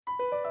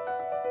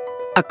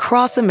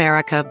Across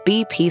America,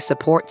 BP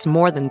supports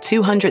more than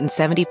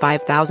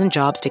 275,000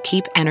 jobs to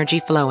keep energy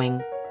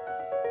flowing.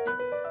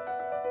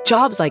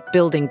 Jobs like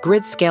building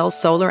grid-scale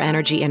solar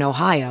energy in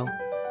Ohio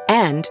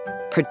and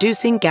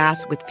producing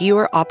gas with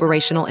fewer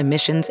operational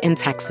emissions in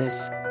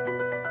Texas.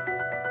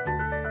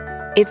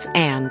 It's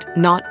and,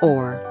 not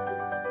or.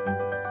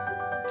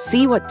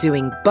 See what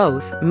doing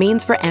both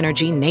means for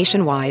energy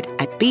nationwide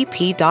at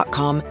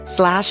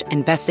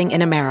bp.com/investing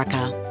in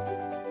America.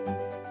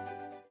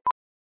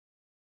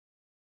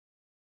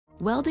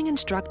 Welding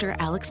instructor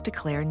Alex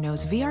DeClaire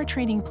knows VR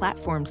training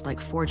platforms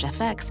like Forge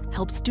FX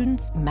help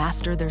students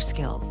master their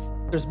skills.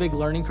 There's a big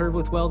learning curve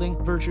with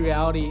welding. Virtual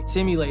reality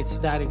simulates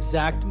that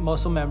exact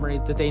muscle memory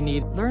that they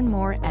need. Learn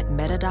more at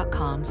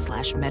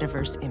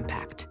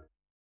meta.com/metaverseimpact.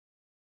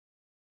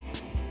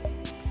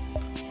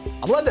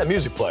 I'm letting that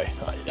music play.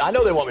 I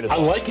know they want me to talk.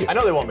 I like it. I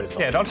know they want me to talk.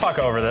 Yeah, don't talk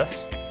over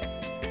this.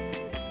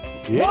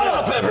 Yeah. What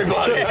up,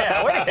 everybody?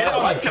 Yeah, I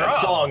like that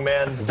song,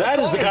 man. That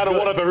is the kind of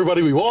what up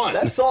everybody we want.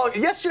 That song,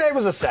 yesterday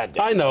was a sad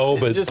day. I know,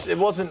 but it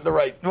wasn't the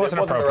right, it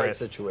wasn't the right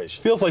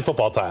situation. Feels like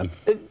football time.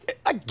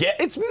 I get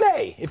it's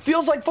May. It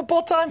feels like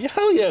football time. Yeah,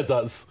 hell yeah, it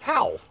does.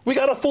 How? We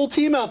got a full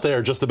team out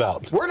there, just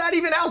about. We're not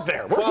even out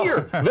there. We're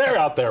here. They're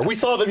out there. We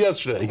saw them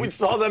yesterday.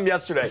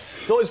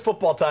 It's always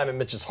football time in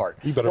Mitch's heart.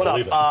 You better what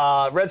believe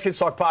up? It. Redskins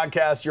Talk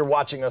podcast. You're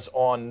watching us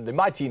on the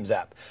My Teams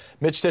app.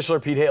 Mitch Tischler,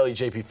 Pete Haley,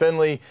 JP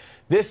Finley.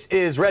 This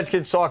is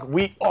Redskins Talk.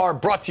 We are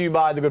brought to you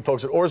by the good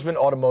folks at Oarsman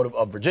Automotive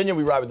of Virginia.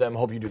 We ride with them.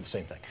 Hope you do the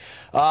same thing.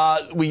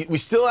 We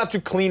still have to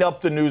clean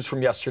up the news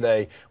from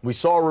yesterday. We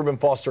saw Reuben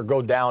Foster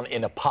go down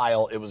in a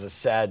pile. It was a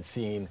sad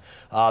scene.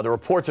 The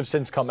reports have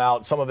since come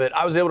out. Some of it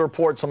I was able to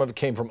report. Some of it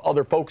came from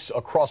other folks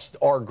across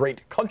our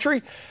great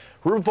country.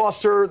 Reuben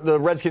Foster, the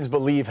Redskins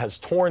believe, has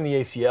torn the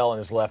ACL in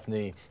his left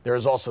knee. There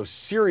is also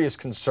serious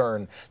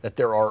concern that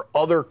there are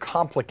other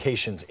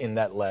complications in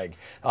that leg.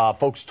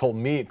 Folks told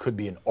me it could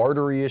be an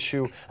artery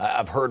issue.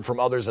 I've heard from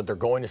others that they're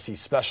going to see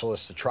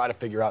specialists to try to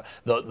figure out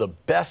the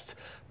best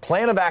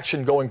plan of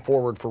action going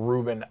forward for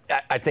Reuben.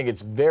 I think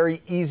it's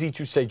very easy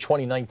to say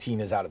 2019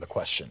 is out of the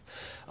question.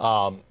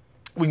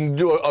 We can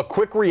do a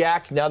quick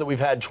react now that we've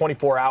had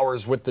 24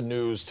 hours with the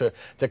news to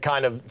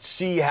kind of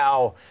see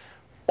how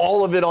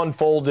all of it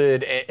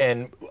unfolded,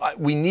 and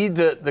we need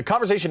the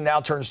conversation now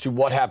turns to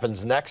what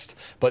happens next,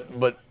 but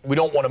we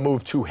don't want to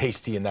move too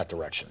hasty in that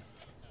direction.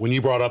 When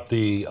you brought up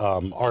the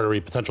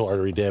potential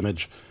artery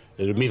damage,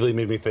 it immediately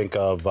made me think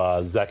of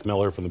Zach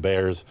Miller from the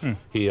Bears.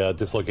 He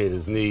dislocated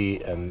his knee,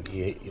 and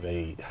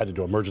they had to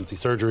do emergency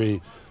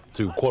surgery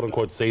to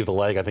quote-unquote save the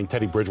leg. I think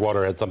Teddy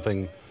Bridgewater had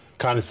something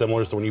kind of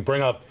similar. So when you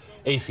bring up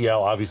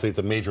ACL, obviously it's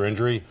a major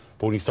injury,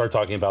 but when you start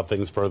talking about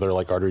things further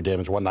like artery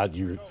damage and whatnot,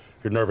 you're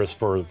nervous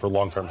for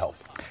long-term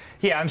health.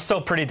 Yeah, I'm still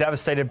pretty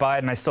devastated by it,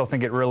 and I still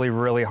think it really,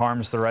 really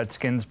harms the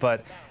Redskins.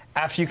 But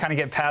after you kind of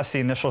get past the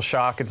initial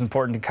shock, it's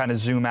important to kind of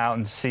zoom out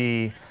and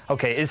see,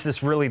 okay, is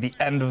this really the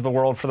end of the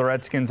world for the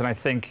Redskins? And I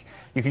think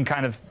you can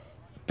kind of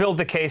build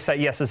the case that,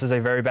 yes, this is a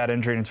very bad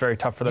injury, and it's very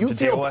tough for them to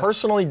deal with. You feel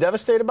personally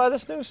devastated by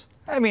this news?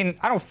 I mean,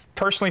 I don't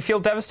personally feel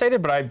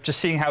devastated, but I'm just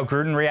seeing how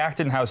Gruden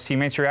reacted and how his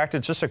teammates reacted.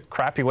 It's just a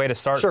crappy way to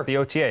start the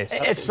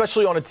OTAs.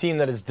 Especially on a team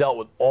that has dealt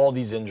with all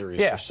these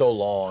injuries for so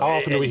long. How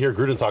often do we hear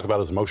Gruden talk about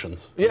his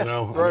emotions? Yeah, you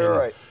know?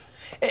 Right.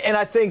 And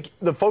I think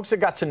the folks that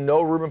got to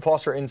know Reuben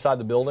Foster inside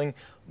the building,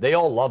 they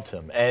all loved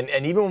him.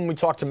 And even when we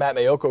talked to Matt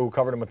Mayoko, who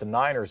covered him with the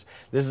Niners,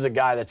 this is a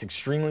guy that's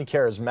extremely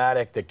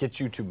charismatic, that gets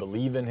you to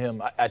believe in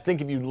him. I think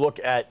if you look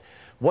at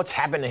what's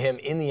happened to him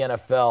in the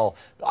NFL,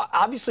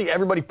 obviously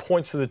everybody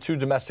points to the 2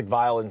 domestic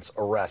violence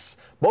arrests.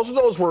 Both of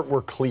those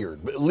were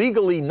cleared. But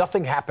legally,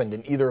 nothing happened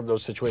in either of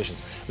those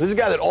situations. This is a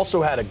guy that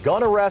also had a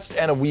gun arrest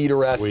and a weed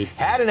arrest,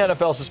 had an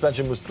NFL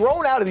suspension, was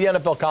thrown out of the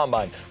NFL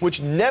Combine, which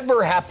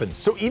never happens.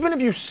 So even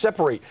if you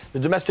separate the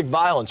domestic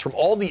violence from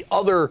all the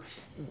other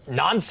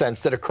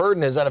nonsense that occurred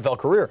in his NFL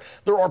career,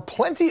 there are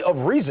plenty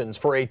of reasons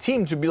for a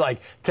team to be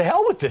like, to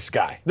hell with this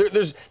guy.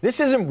 This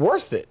isn't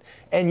worth it.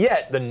 And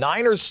yet, the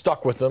Niners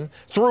stuck with him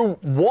through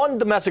 1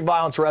 domestic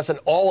violence arrest and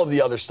all of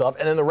the other stuff,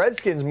 and then the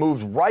Redskins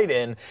moved right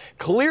in.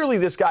 Clearly,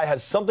 this guy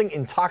has something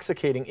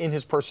intoxicating in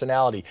his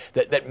personality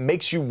that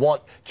makes you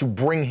want to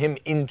bring him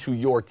into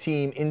your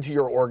team, into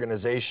your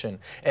organization.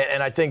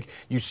 And I think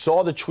you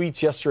saw the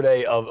tweets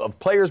yesterday of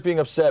players being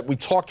upset. We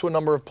talked to a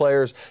number of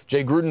players.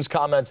 Jay Gruden's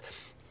comments.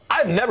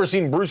 I've never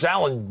seen Bruce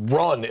Allen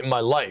run in my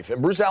life, and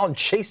Bruce Allen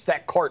chased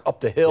that cart up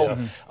the hill.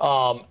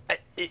 Yeah.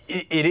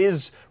 It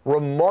is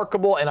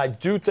remarkable, and I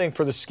do think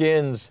for the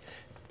Skins,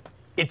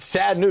 it's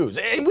sad news.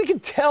 And we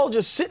could tell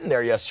just sitting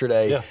there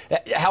yesterday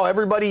how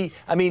everybody,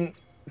 I mean,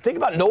 think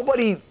about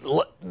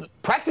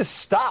practice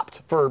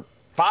stopped for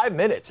 5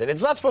 minutes, and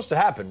it's not supposed to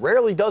happen.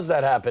 Rarely does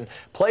that happen.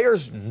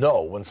 Players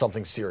know when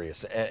something's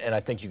serious, and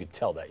I think you could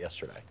tell that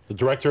yesterday. The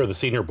director of the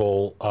Senior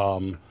Bowl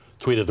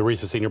tweeted, the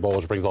Reese's Senior Bowl,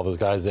 which brings all those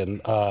guys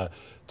in,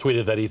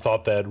 tweeted that he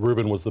thought that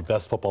Reuben was the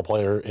best football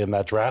player in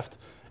that draft.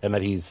 and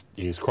that he's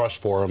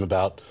crushed for him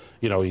about,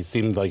 he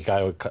seemed like a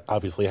guy who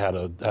obviously had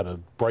a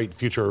bright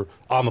future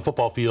on the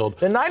football field.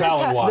 The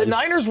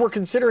Niners were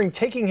considering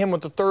taking him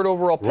with the 3rd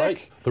overall pick.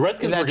 Right. The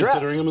Redskins were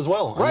considering him as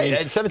well. Right,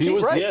 at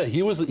 17, right. Yeah,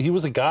 he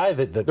was a guy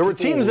that there were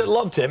teams that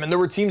loved him, and there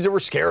were teams that were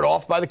scared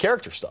off by the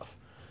character stuff.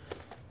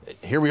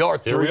 Here we are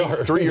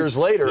 3 years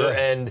later,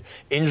 and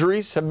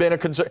injuries have been a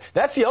concern.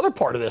 That's the other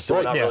part of this.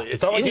 Right.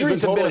 It's not like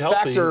injuries have been a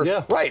factor.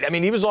 Yeah. Right. I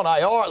mean, he was on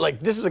IR.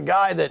 Like, this is a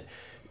guy that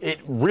it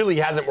really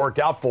hasn't worked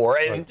out for.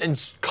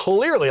 And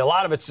clearly a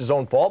lot of it's his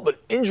own fault, but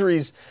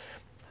injuries.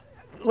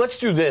 Let's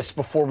do this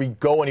before we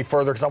go any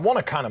further, because I want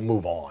to kind of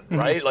move on,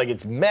 right? Like,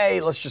 it's May.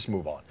 Let's just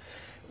move on.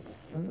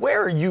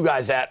 Where are you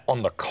guys at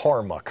on the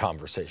karma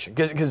conversation?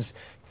 Because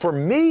for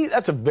me,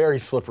 that's a very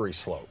slippery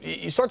slope.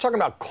 You start talking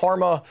about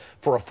karma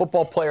for a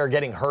football player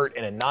getting hurt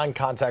in a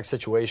non-contact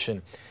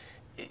situation.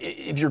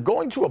 If you're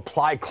going to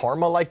apply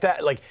karma like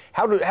that, like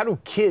how do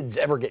kids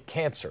ever get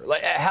cancer?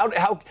 Like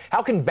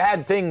how can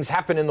bad things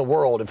happen in the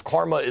world if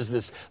karma is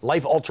this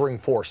life-altering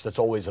force that's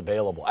always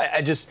available?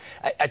 I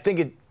think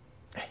it.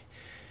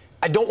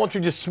 I don't want to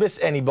dismiss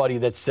anybody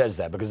that says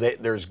that, because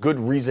there's good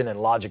reason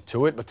and logic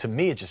to it, but to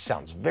me it just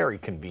sounds very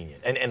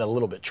convenient and a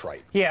little bit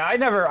trite. Yeah,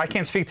 I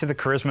can't speak to the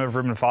charisma of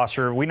Reuben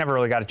Foster. We never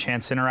really got a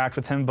chance to interact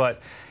with him,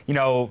 but,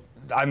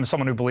 I'm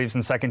someone who believes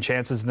in second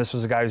chances, and this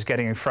was a guy who's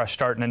getting a fresh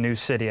start in a new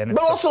city. And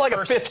but also like a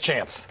 5th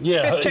chance.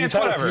 Yeah, 5th chance,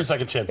 whatever. A few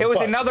second chances, it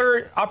was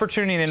another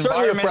opportunity in an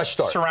environment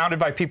surrounded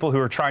by people who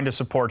are trying to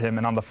support him,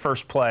 and on the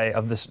first play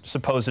of this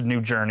supposed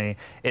new journey,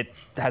 it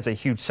has a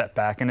huge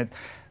setback, and it.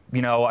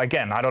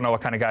 Again, I don't know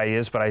what kind of guy he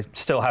is, but I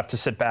still have to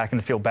sit back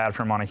and feel bad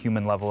for him on a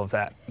human level of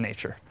that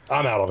nature.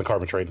 I'm out on the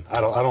karma train. I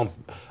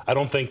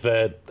don't think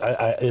that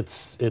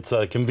it's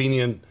a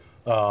convenient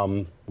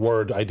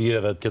word idea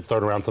that gets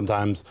thrown around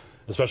sometimes,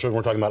 especially when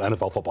we're talking about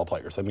NFL football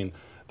players. I mean,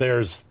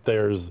 there's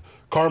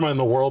karma in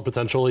the world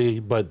potentially,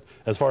 but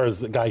as far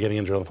as a guy getting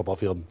injured on the football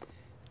field,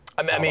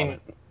 I mean,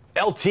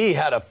 LT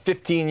had a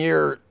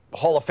 15-year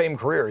Hall of Fame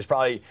career. He's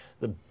probably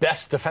the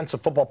best defensive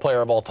football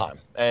player of all time.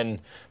 And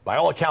by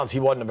all accounts,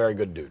 he wasn't a very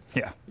good dude.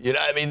 Yeah.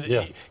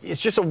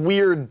 It's just a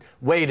weird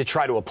way to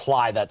try to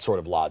apply that sort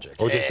of logic.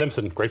 O.J.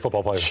 Simpson, great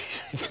football player.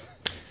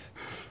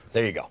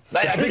 There you go.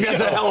 I think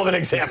that's a hell of an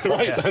example.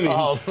 Right. I mean,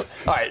 all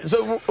right,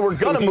 so we're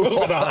going to move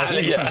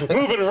on. Yeah.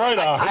 Moving right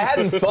on. I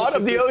hadn't thought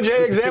of the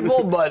O.J.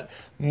 example, but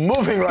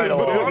moving right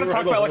along. Do you want to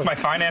talk about like my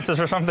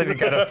finances or something to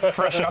kind of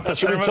freshen up the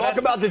Should we talk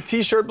about the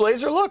T-shirt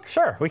blazer look?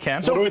 Sure, we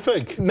can. So, what do we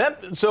think?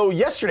 So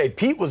yesterday,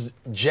 Pete was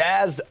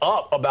jazzed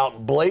up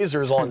about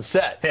blazers on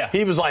set. Yeah.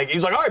 He was like,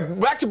 all right,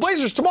 back to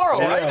blazers tomorrow,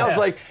 right? And I was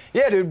like,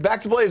 yeah, dude, back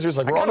to blazers.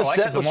 Like, we're on the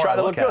set. Let's try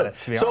to look good.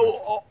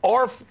 So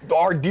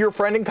our dear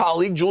friend and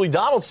colleague, Julie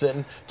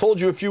Donaldson, told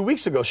you a few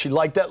weeks ago she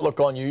liked that look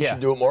on you. You should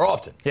do it more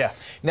often. Yeah.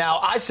 Now,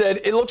 I said,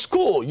 it looks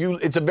cool.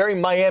 It's a very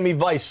Miami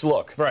Vice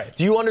look. Right.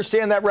 Do you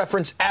understand that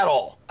reference at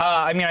all?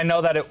 I mean, I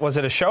know that was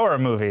it a show or a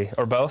movie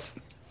or both?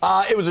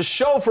 It was a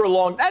show for a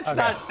long. That's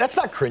not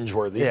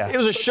cringeworthy. Yeah. It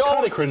was a show.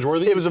 Kind of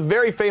cringeworthy. It was a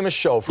very famous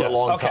show for a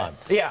long time.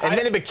 Yeah. And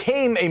then it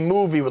became a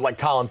movie with like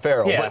Colin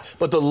Farrell. Yeah.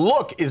 But the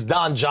look is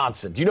Don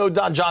Johnson. Do you know who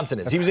Don Johnson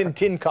is? He was in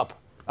Tin Cup.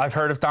 I've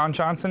heard of Don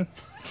Johnson.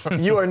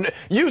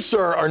 You,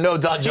 sir, are no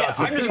Don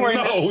Johnson. I'm just wearing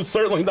this. No,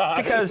 certainly not.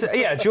 Because,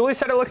 Julie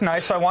said it looked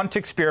nice, so I wanted to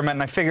experiment,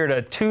 and I figured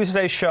a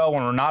Tuesday show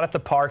when we're not at the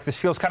park, this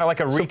feels kind of like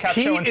a recap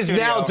show in Pete is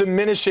studio. now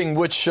diminishing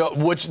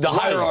the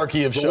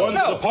hierarchy of shows. The ones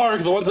at the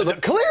park, the ones at the...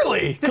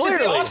 Clearly. This is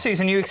the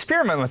off-season. You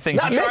experiment with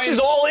things. Mitch is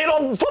all in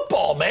on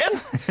football,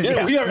 man.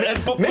 Yeah, we are at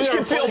football. Mitch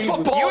can feel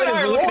football You in and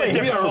I his are looking at loins.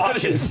 different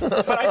watches.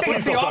 But I think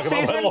it's the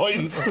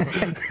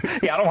off-season.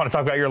 Yeah, I don't want to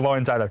talk about your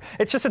loins either.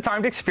 It's just a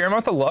time to experiment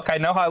with the look. I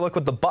know how I look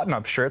with the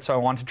button-up shirt, so I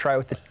wanted to try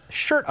with the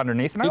shirt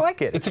underneath, and I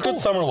like it. It's a good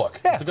summer look.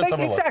 Yeah, it's a good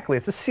summer look. Exactly.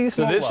 It's a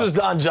seasonal So this look. was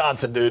Don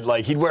Johnson, dude.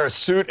 Like, he'd wear a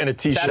suit and a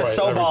T-shirt. That is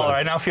so baller.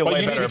 I now feel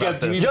way better about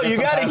this. Yo, you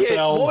got to get,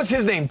 what was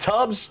his name?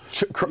 Tubbs?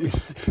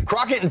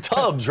 Crockett and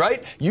Tubbs,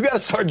 right? You got to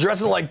start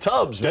dressing like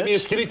Tubbs, Get me a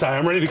skinny tie.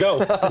 I'm ready to go.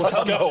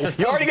 Let's go.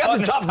 You already got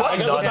the top button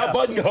done. I got the top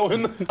button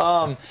going.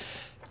 All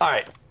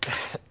right.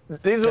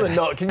 These are the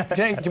notes.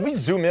 Can we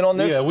zoom in on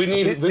this? Yeah, we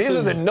need. These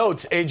are the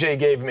notes AJ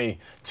gave me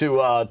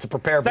to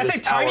prepare for this. That's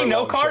a tiny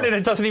note card, and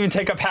it doesn't even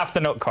take up half the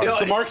note card. It's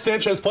the Mark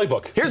Sanchez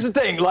playbook. Here's the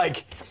thing,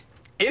 like,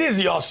 it is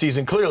the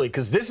offseason, clearly,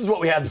 because this is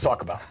what we had to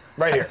talk about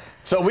right here.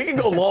 So we can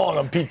go long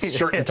on Pete's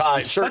shirt and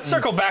tie. Let's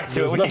circle back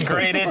to it. We can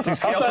grade it to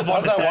scales of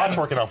 1 to 10. How's that watch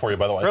working out for you,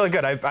 by the way? Really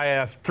good. I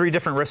have 3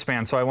 different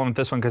wristbands, so I went with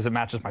this one because it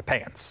matches my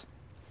pants.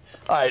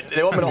 All right,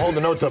 they want me to hold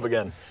the notes up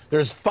again.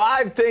 There's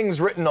 5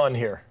 things written on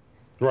here.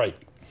 Right.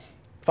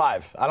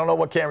 5. I don't know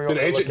what camera you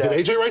want me to look at.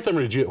 Did AJ write them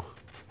or did you?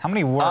 How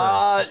many words?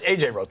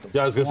 AJ wrote them.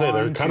 Yeah, I was going to say,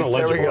 they're kind of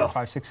legible. There we go.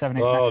 5, 6, 7,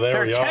 8, Oh, 9.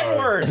 there we are 10 are.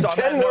 words on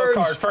 10 that note words,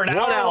 card for an 1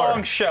 hour.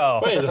 hour-long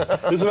show. Wait,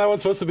 isn't that one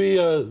supposed to be?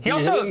 He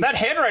also, that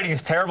handwriting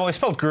is terrible. He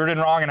spelled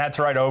Gruden wrong and had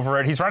to write over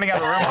it. He's running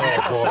out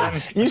of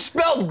room. You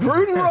spelled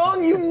Gruden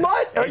wrong, you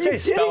mutt? Are you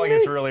AJ's kidding spelling me?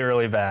 is really,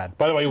 really bad.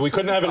 By the way, we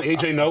couldn't have an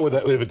AJ note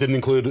if it didn't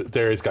include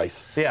Darius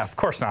Geis. Yeah, of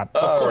course not.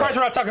 I'm surprised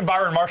we're not talking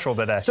Byron Marshall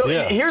today. So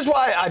here's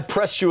why I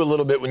pressed you a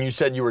little bit when you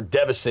said you were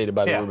devastated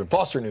by the Reuben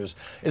Foster news,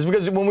 is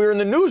because when we were in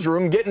the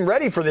newsroom getting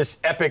ready for this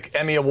epic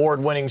Emmy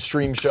Award-winning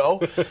stream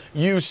show,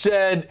 you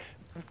said,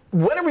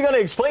 when are we going to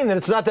explain that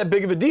it's not that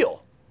big of a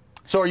deal?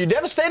 So are you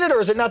devastated, or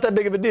is it not that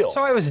big of a deal?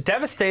 So I was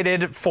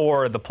devastated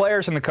for the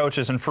players and the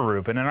coaches and for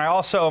Reuben, and I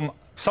also am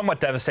somewhat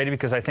devastated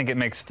because I think it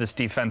makes this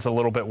defense a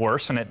little bit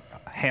worse and it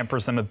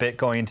hampers them a bit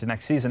going into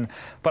next season.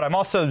 But I'm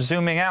also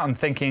zooming out and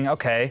thinking,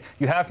 okay,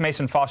 you have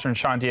Mason Foster and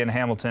Sean Dean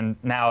Hamilton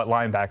now at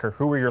linebacker.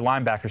 Who were your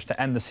linebackers to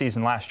end the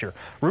season last year?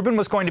 Reuben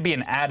was going to be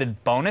an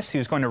added bonus. He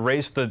was going to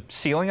raise the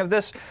ceiling of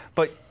this,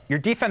 but your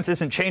defense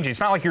isn't changing.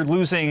 It's not like you're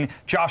losing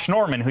Josh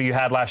Norman, who you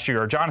had last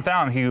year, or Jonathan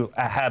Allen, who you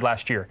had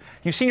last year.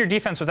 You've seen your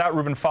defense without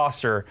Reuben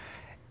Foster.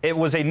 It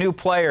was a new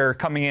player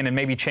coming in and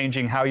maybe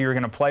changing how you were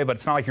going to play, but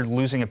it's not like you're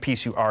losing a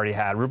piece you already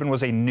had. Reuben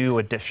was a new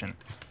addition.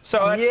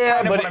 So that's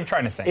kind of what I'm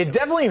trying to think. It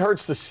definitely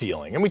hurts the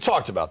ceiling, and we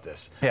talked about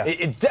this. Yeah.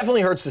 It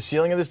definitely hurts the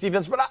ceiling of this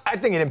defense, but I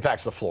think it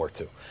impacts the floor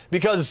too.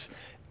 Because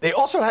they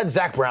also had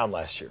Zach Brown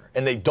last year,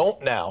 and they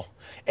don't now.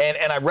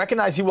 And I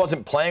recognize he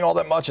wasn't playing all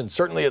that much and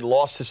certainly had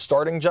lost his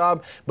starting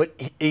job, but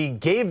he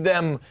gave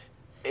them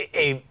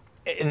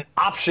an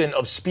option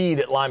of speed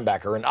at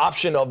linebacker, an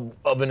option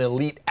of an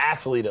elite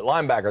athlete at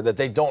linebacker that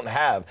they don't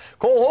have.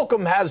 Cole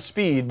Holcomb has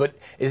speed, but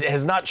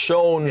has not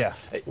shown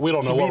we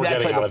don't know to what be we're that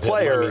getting type out of of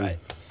player. him.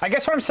 I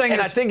guess what I'm saying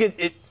and is, I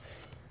think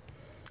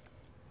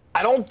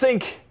I don't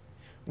think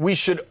we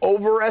should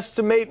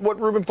overestimate what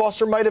Reuben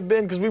Foster might have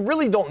been, because we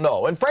really don't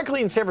know. And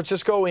frankly, in San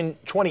Francisco in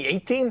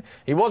 2018,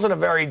 he wasn't a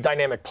very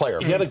dynamic player.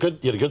 He had a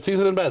good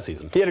season and a bad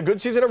season. He had a good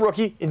season, a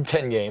rookie, in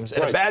 10 games,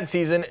 and a bad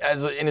season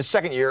in his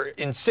second year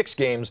in 6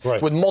 games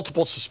with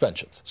multiple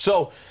suspensions.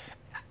 So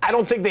I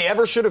don't think they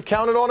ever should have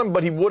counted on him,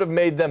 but he would have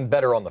made them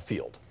better on the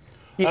field.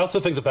 I also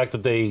think the fact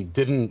that they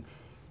didn't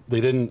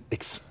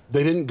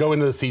go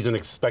into the season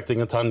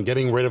expecting a ton,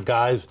 getting rid of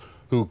guys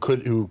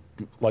who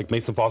like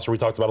Mason Foster, we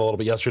talked about a little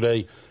bit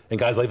yesterday, and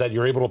guys like that,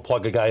 you're able to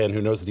plug a guy in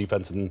who knows the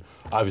defense and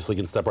obviously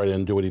can step right in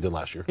and do what he did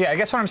last year. Yeah, I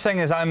guess what I'm saying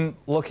is I'm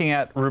looking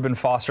at Reuben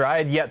Foster. I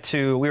had yet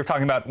to, we were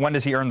talking about when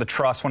does he earn the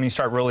trust, when you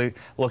start really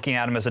looking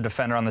at him as a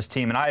defender on this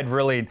team, and I had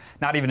really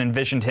not even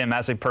envisioned him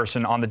as a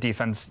person on the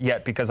defense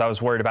yet because I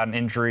was worried about an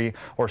injury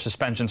or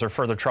suspensions or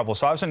further trouble.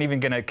 So I wasn't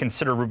even going to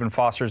consider Reuben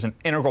Foster as an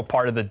integral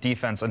part of the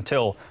defense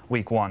until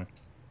week 1.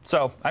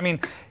 So, I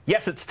mean,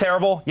 yes, it's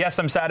terrible. Yes,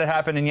 I'm sad it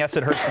happened, and yes,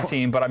 it hurts the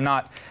team, but I'm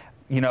not,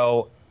 going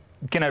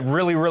to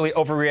really, really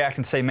overreact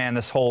and say, man,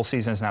 this whole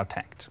season is now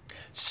tanked.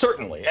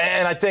 Certainly.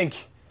 And I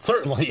think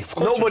certainly, of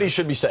course, nobody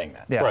should be saying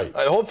that. Yeah. Right.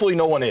 Hopefully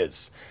no one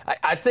is.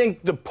 I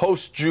think the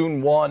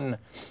post-June 1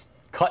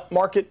 cut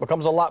market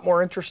becomes a lot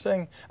more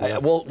interesting. Yeah.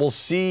 We'll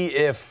see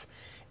if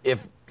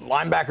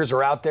linebackers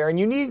are out there, and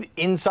you need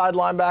inside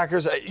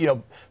linebackers.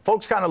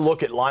 Folks kind of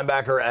look at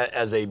linebacker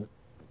as a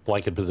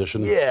blanket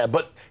position. Yeah,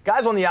 but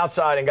guys on the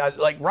outside and guys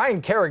like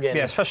Ryan Kerrigan.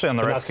 Yeah, especially on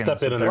the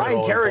Redskins.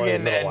 Ryan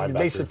Kerrigan and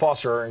Mason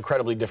Foster are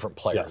incredibly different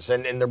players.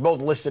 Yes. And they're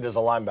both listed as a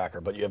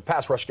linebacker, but you have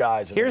pass rush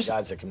guys and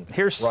guys that can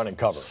run and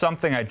cover.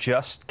 Something I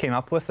just came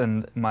up with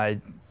in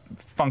my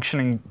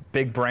functioning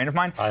big brain of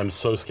mine. I am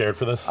so scared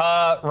for this.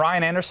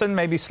 Ryan Anderson,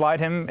 maybe slide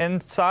him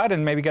inside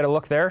and maybe get a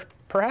look there,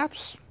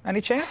 perhaps.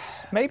 Any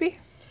chance? Maybe?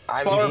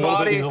 Slower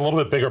body. He's a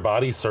little bit bigger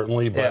body,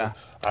 certainly, but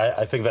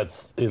I think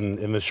that's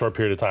in this short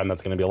period of time,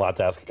 that's going to be a lot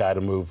to ask a guy to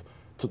move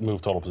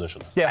total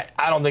positions. Yeah,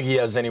 I don't think he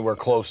has anywhere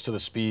close to the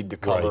speed to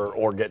cover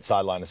or get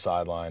sideline to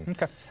sideline.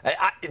 Okay.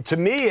 To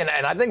me, and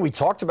I think we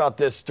talked about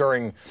this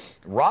during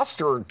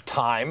roster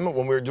time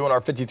when we were doing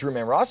our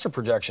 53-man roster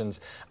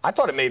projections, I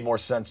thought it made more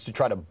sense to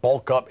try to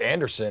bulk up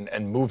Anderson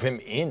and move him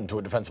into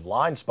a defensive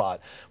line spot.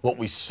 What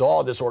we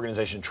saw this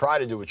organization try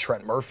to do with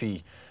Trent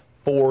Murphy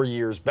 4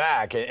 years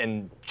back,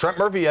 and Trent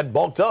Murphy had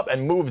bulked up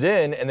and moved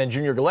in, and then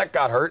Junior Gillette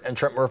got hurt, and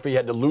Trent Murphy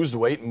had to lose the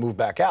weight and move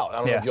back out. I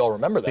don't know if you all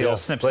remember that. The old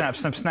snip,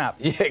 snap.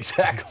 Yeah,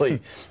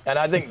 exactly. And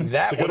I think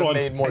that would have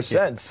made more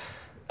sense.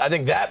 I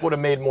think that would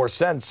have made more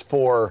sense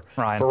for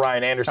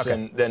Ryan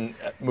Anderson than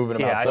moving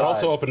him outside. It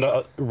also opened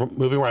up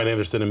moving Ryan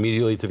Anderson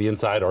immediately to the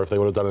inside, or if they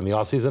would have done it in the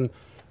offseason.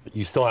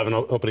 You still have an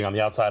opening on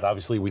the outside.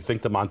 Obviously, we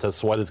think that Montez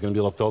Sweat is going to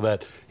be able to fill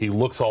that. He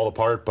looks all the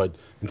part, but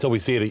until we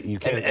see it, you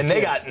can't. And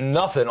they got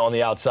nothing on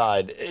the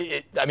outside.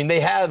 They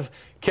have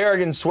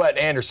Kerrigan, Sweat,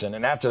 Anderson,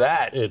 and after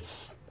that,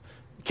 it's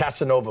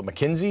Casanova,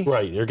 McKenzie.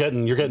 Right. You're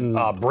getting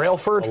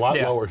Brailford. A lot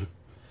lower.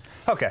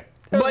 Okay.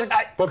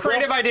 But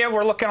creative idea.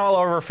 We're looking all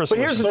over for. But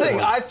here's the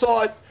thing. I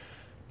thought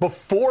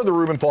before the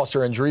Reuben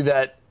Foster injury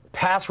that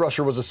pass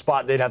rusher was a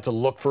spot they'd have to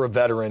look for a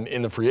veteran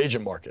in the free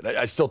agent market.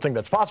 I still think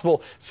that's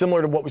possible,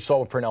 similar to what we saw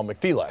with Pernell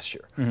McPhee last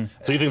year. Mm-hmm.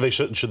 So you think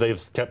should they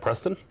have kept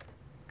Preston?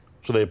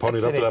 Should they pony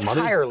it up for that money? It's an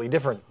entirely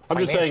different I'm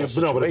just saying,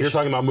 situation. but if you're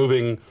talking about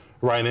moving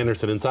Ryan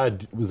Anderson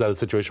inside, was that a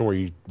situation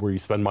where you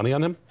spend money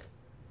on him?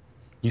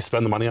 You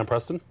spend the money on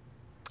Preston?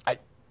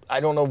 I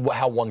don't know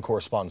how one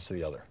corresponds to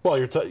the other. Well,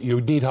 you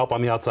need help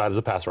on the outside as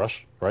a pass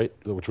rush, right?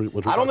 Which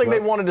I don't think they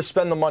wanted to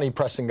spend the money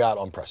Preston got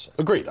on Preston.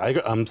 Agreed.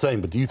 I'm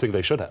saying, but do you think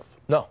they should have?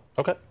 No.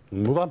 Okay,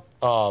 move on.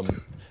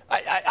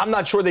 I'm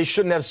not sure they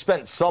shouldn't have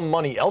spent some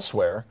money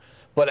elsewhere,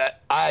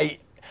 but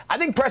I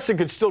think Preston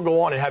could still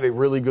go on and have a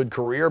really good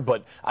career,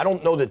 but I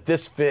don't know that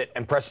this fit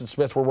and Preston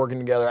Smith were working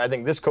together. I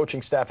think this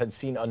coaching staff had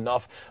seen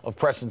enough of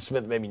Preston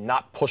Smith maybe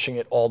not pushing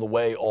it all the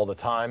way all the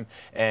time,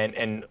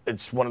 and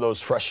it's one of those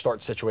fresh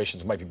start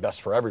situations might be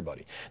best for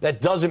everybody.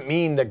 That doesn't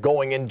mean that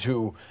going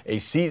into a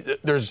season,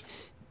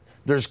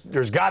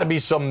 there's got to be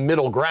some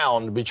middle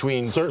ground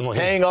between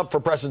paying up for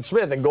Preston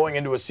Smith and going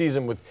into a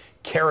season with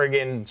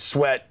Kerrigan,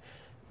 Sweat,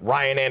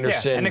 Ryan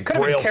Anderson, and it could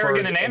have been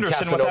Kerrigan and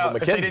Anderson without,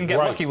 if they didn't get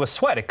lucky with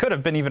Sweat. It could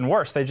have been even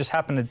worse. They just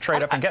happened to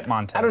trade up and get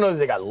Montez. I don't know if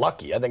they got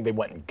lucky. I think they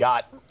went and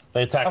got.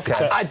 They attacked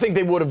success. I think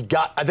they would have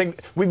got. I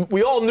think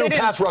we all knew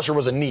pass rusher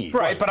was a need.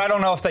 Right, but I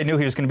don't know if they knew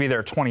he was going to be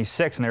there at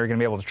 26 and they were going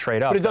to be able to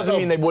trade up. But it doesn't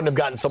mean they wouldn't have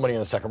gotten somebody in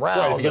the second round.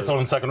 Right, if you get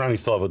someone in the second round, you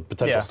still have a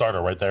potential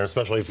starter right there,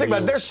 especially if think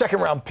about it, their second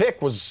round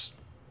pick was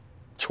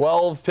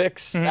 12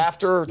 picks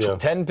after,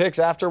 10 picks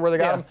after where they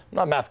got him. I'm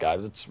not a math guy,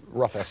 but it's a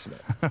rough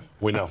estimate.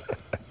 We know.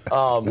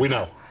 We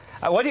know.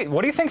 What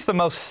do you think's the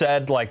most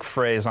said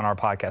phrase on our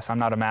podcast? I'm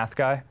not a math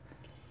guy.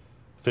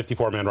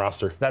 54-man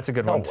roster. That's a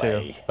good one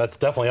too. That's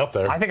definitely up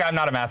there. I think I'm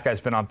not a math guy's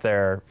been up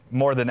there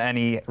more than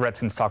any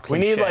Redskins talk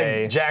cliche.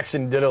 We need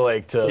Jackson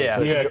Diddlake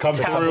to come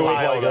through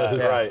with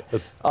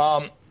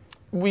right.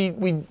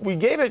 We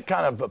gave it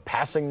kind of a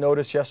passing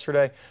notice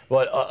yesterday,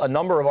 but a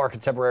number of our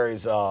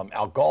contemporaries,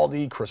 Al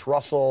Galdi, Chris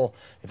Russell,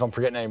 if I'm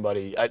forgetting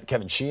anybody,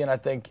 Kevin Sheehan, I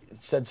think,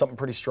 said something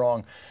pretty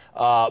strong.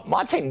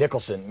 Monte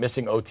Nicholson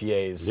missing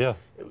OTAs. Yeah.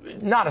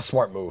 Not a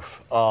smart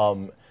move.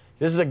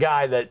 This is a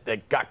guy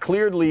that got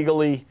cleared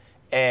legally,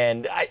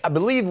 and I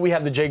believe we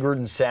have the Jay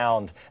Gruden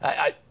sound.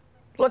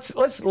 Let's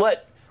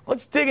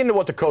dig into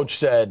what the coach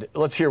said.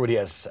 Let's hear what he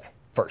has to say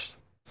first.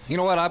 You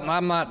know what?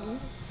 I'm not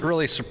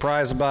really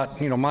surprised about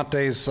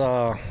Monte's.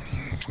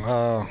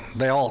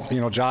 They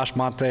all, Josh,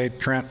 Monte,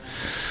 Trent.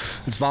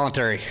 It's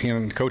voluntary.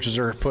 Coaches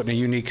are put in a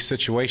unique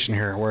situation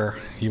here where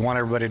you want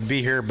everybody to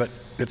be here, but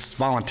it's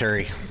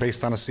voluntary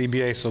based on a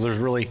CBA. So there's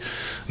really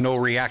no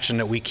reaction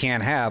that we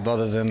can have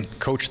other than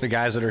coach the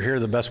guys that are here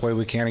the best way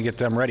we can and get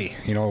them ready.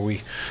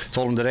 We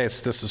told them today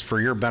this is for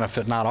your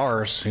benefit, not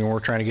ours. We're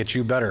trying to get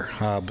you better.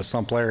 But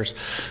some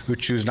players who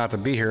choose not to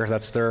be here,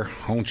 that's their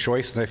own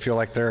choice. They feel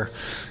like they're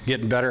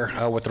getting better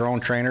with their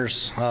own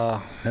trainers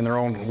in their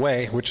own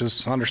way, which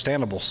is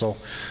understandable. So.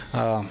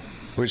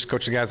 We just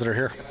coach the guys that are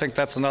here. I think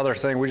that's another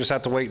thing. We just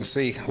have to wait and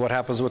see what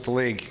happens with the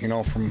league.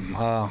 From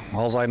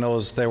all I know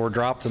is they were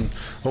dropped, and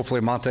hopefully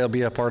Monte will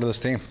be a part of this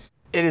team.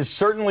 It is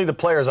certainly the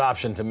player's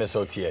option to miss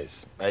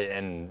OTAs,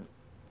 and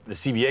the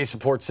CBA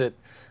supports it.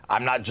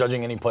 I'm not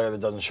judging any player that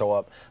doesn't show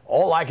up.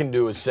 All I can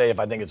do is say if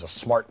I think it's a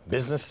smart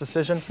business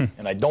decision,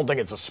 and I don't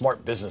think it's a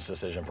smart business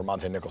decision for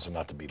Monte Nicholson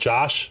not to be there.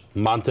 Josh,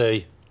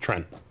 Monte,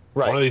 Trent.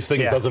 Right. One of these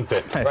things doesn't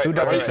fit. Who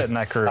doesn't fit in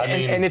that career?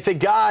 And it's a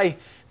guy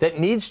that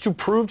needs to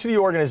prove to the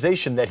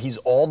organization that he's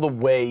all the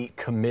way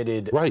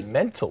committed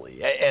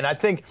mentally. And I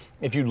think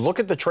if you look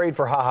at the trade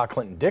for HaHa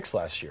Clinton-Dix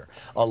last year,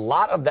 a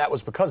lot of that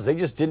was because they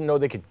just didn't know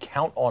they could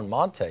count on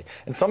Monte.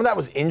 And some of that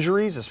was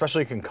injuries,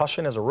 especially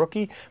concussion as a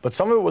rookie. But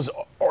some of it was,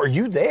 are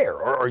you there?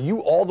 Or are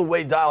you all the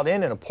way dialed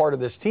in and a part of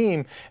this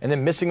team? And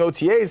then missing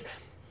OTAs.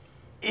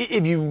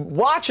 If you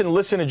watch and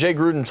listen to Jay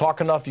Gruden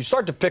talk enough, you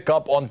start to pick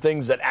up on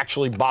things that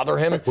actually bother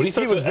him. When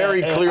he was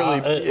very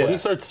clearly when he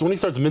starts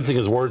mincing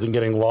his words and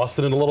getting lost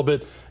in it a little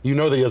bit, you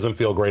know that he doesn't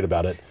feel great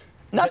about it.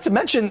 Not to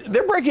mention,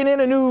 they're breaking in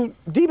a new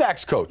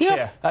D-backs coach.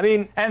 Yeah. I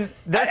mean, and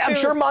I'm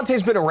sure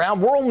Monte's been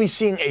around. We're only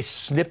seeing a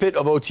snippet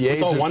of OTAs. We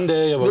saw one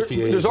day of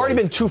OTAs. There's already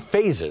been 2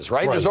 phases,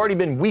 right? There's already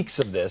been weeks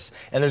of this,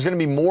 and there's going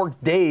to be more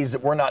days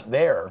that we're not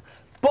there.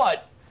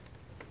 But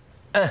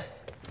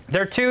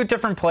they're 2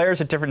 different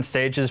players at different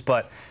stages,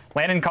 but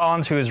Landon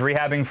Collins, who is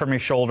rehabbing from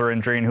his shoulder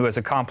injury and who has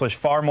accomplished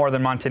far more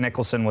than Monte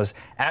Nicholson, was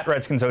at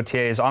Redskins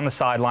OTAs on the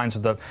sidelines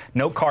with a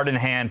note card in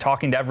hand,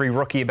 talking to every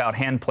rookie about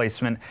hand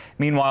placement.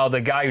 Meanwhile,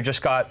 the guy who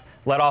just got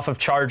let off of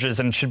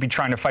charges and should be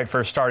trying to fight for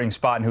a starting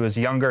spot and who is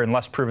younger and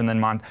less proven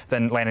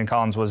than Landon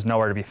Collins was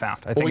nowhere to be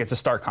found. I think it's a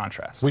stark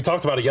contrast. We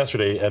talked about it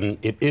yesterday, and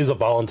it is a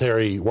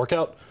voluntary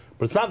workout.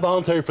 But it's not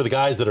voluntary for the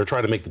guys that are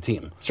trying to make the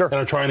team. Sure. And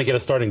are trying to get a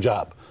starting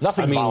job.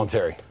 Nothing's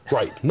voluntary.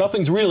 Right.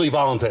 Nothing's really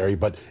voluntary.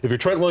 But if you're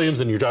Trent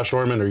Williams and you're Josh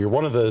Norman or you're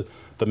one of the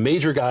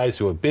major guys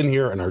who have been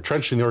here and are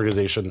entrenched in the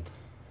organization,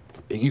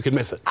 you can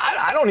miss it.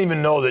 I don't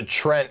even know that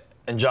Trent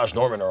and Josh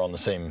Norman are on the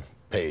same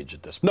page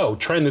at this point. No,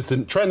 Trent is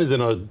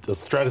in a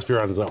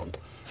stratosphere on his own.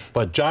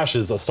 But Josh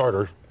is a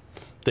starter,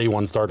 day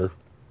one starter.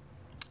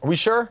 Are we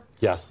sure?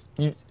 Yes.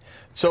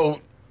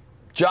 So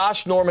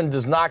Josh Norman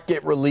does not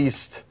get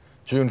released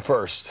June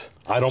 1st.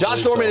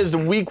 Josh Norman is the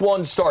week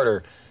 1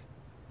 starter.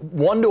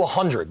 1 to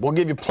 100. We'll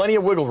give you plenty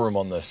of wiggle room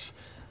on this.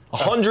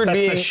 100 That's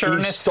being the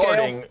sureness he's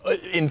starting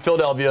in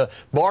Philadelphia,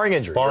 barring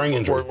injury. Barring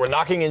injury. We're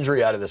knocking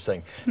injury out of this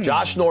thing.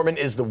 Josh Norman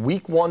is the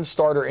week 1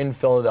 starter in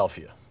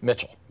Philadelphia.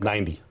 Mitchell.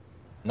 90.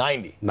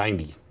 90.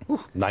 90.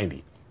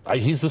 90.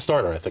 He's the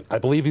starter, I think. I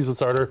believe he's the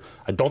starter.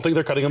 I don't think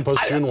they're cutting him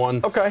post June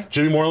 1. Okay.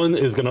 Jimmy Moreland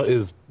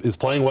is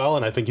playing well,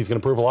 and I think he's going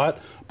to prove a lot.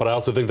 But I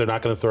also think they're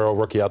not going to throw a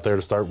rookie out there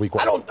to start week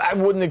 1. I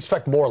wouldn't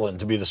expect Moreland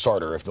to be the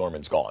starter if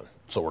Norman's gone.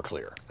 So we're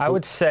clear. I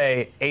would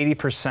say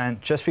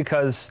 80%, just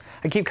because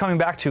I keep coming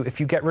back to, if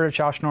you get rid of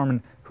Josh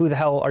Norman, who the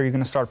hell are you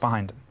going to start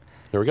behind him?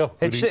 Here we go.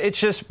 It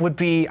just would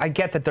be, I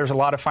get that there's a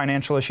lot of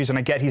financial issues, and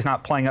I get he's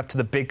not playing up to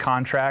the big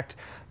contract,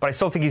 but I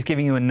still think he's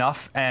giving you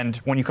enough, and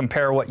when you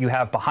compare what you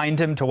have behind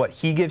him to what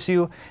he gives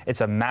you,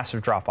 it's a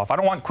massive drop-off. I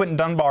don't want Quentin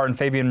Dunbar and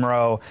Fabian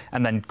Moreau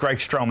and then Greg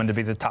Stroman to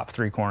be the top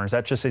 3 corners.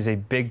 That just is a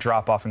big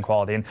drop-off in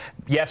quality. And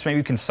yes, maybe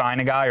you can sign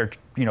a guy or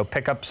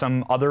pick up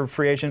some other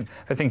free agent.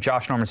 I think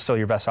Josh Norman's still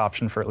your best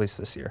option for at least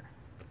this year.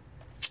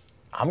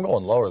 I'm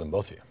going lower than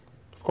both of you.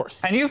 Of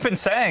course. And you've been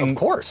saying... Of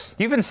course.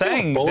 You've been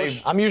saying...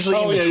 Bullish. I'm usually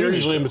in between. You're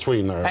usually in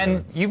between.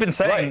 And you've been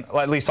saying,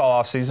 well, at least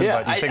all offseason,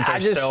 Yeah, but you think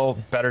there's still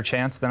better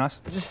chance than us?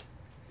 Just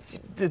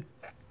the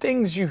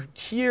things you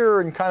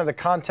hear and kind of the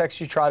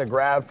context you try to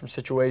grab from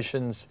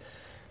situations.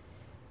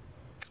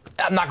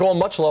 I'm not going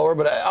much lower,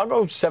 but I'll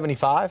go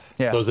 75.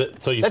 Yeah. So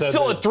That's said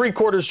still a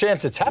 3/4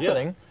 chance it's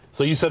happening. Yeah.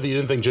 So you said that you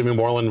didn't think Jimmy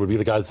Moreland would be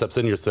the guy that steps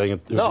in. You're saying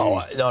it would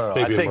No.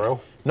 Fabian Moreau?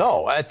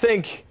 No, I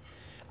think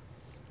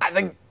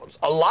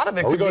a lot of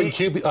it Are we could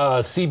going be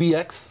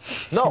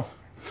CBX? No,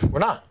 we're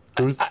not.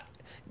 Who's-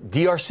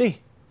 DRC.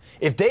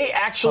 If they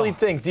actually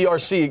think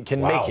DRC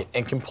can make it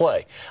and can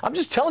play, I'm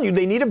just telling you,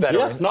 they need a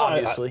veteran,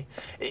 obviously.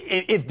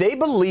 If they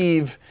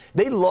believe,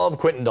 they love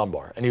Quentin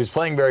Dunbar, and he was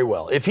playing very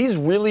well. If he's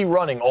really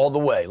running all the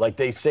way, like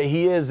they say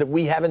he is, that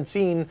we haven't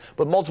seen,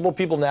 but multiple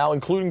people now,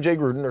 including Jay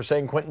Gruden, are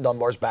saying Quentin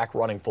Dunbar's back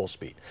running full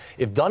speed.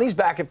 If Dunny's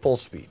back at full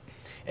speed,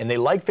 and they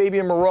like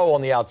Fabian Moreau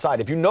on the outside.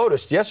 If you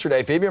noticed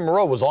yesterday, Fabian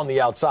Moreau was on the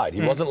outside.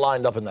 He wasn't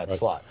lined up in that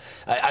slot.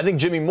 I think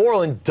Jimmy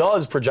Moreland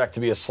does project to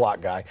be a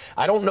slot guy.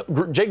 I don't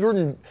know. Jay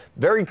Gruden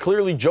very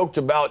clearly joked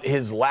about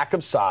his lack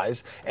of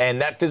size,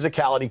 and that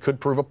physicality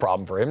could prove a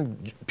problem for him.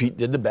 Pete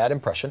did the bad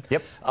impression.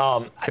 Yep.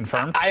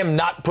 Confirmed. I am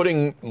not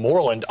putting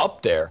Moreland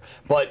up there,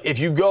 but if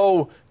you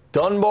go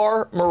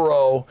Dunbar,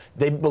 Moreau,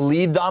 they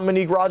believe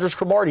Dominique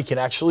Rodgers-Cromartie can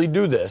actually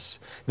do this,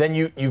 then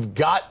you've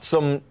got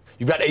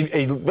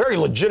a very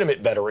legitimate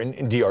veteran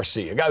in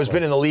DRC, a guy who's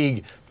been in the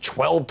league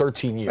 12,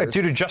 13 years. A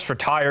dude who just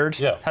retired,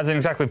 hasn't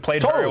exactly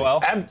played Totally. very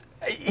well.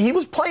 He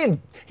was playing,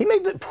 he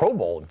made the Pro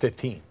Bowl in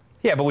 15.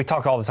 Yeah, but we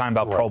talk all the time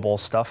about Pro Bowl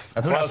stuff.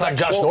 That's the last time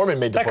Josh Norman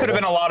made the Pro Bowl. That could have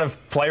been a lot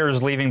of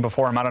players leaving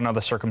before him. I don't know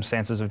the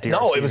circumstances of DRC.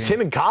 No, it was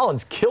him and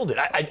Collins killed it.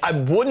 I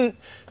wouldn't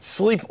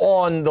sleep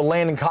on the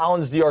Landon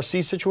Collins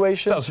DRC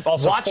situation. That was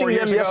also watching 4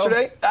 years them ago.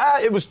 yesterday.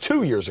 It was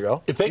 2 years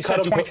ago. If they You cut said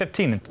him,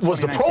 2015. It was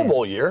the Pro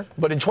Bowl year,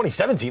 but in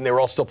 2017 they were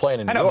all still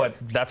playing in New I know, York.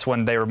 but that's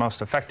when they were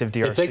most effective,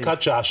 DRC. if they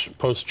cut Josh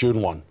post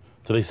June 1,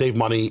 do they save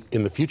money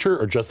in the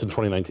future or just in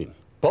 2019?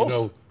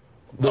 Both.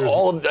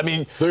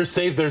 There's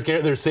saved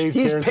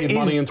guaranteed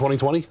money in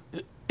 2020.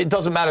 It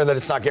doesn't matter that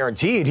it's not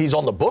guaranteed. He's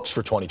on the books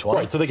for 2020.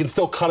 Right, so they can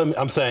still cut him.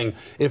 I'm saying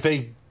if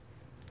they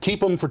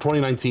keep him for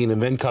 2019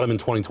 and then cut him in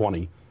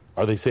 2020,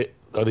 are they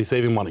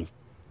saving money?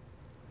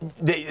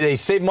 They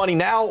save money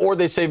now, or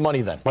they save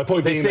money then. My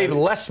point they being save that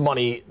less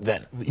money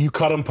then. You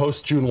cut him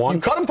post June 1. You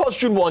cut him post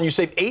June 1. You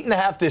save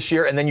 8.5 this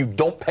year, and then you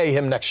don't pay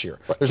him next year.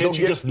 Can't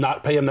you just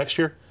not pay him next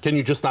year? Can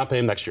you just not pay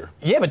him next year?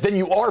 Yeah, but then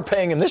you are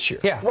paying him this year.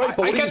 Yeah, Right,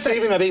 but what are you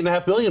saving that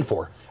 $8.5 million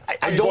for?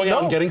 I you don't going know.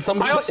 out and getting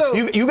somebody?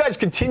 You guys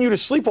continue to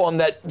sleep on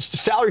that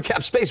salary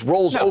cap space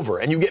rolls over,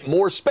 and you get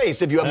more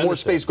space if you have more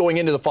space going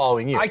into the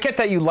following year. I get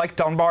that you like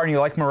Dunbar and you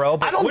like Moreau,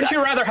 but wouldn't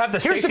you rather have the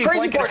Here's safety the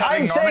crazy blanket part. of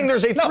having I'm saying Norman?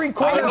 there's a No,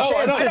 3/4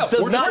 chance this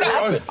does not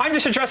happen. I'm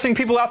just addressing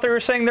people out there who are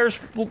saying there's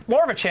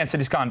more of a chance that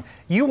he's gone.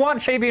 You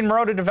want Fabian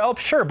Moreau to develop?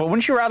 Sure, but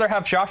wouldn't you rather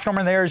have Josh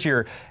Norman there as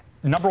your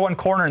number one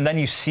corner, and then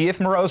you see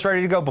if Moreau's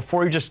ready to go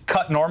before you just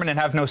cut Norman and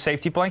have no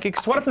safety blanket?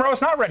 Because what if Moreau's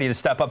not ready to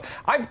step up?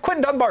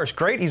 Quentin Dunbar is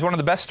great. He's one of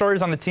the best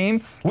stories on the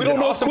team. We don't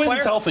know if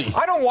Quentin's healthy.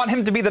 I don't want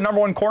him to be the number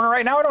one corner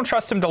right now. I don't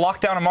trust him to lock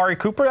down Amari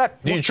Cooper.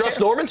 Do you trust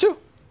Norman too?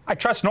 I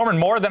trust Norman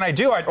more than I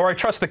do, or I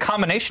trust the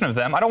combination of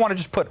them. I don't want to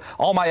just put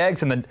all my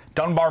eggs in the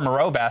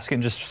Dunbar-Moreau basket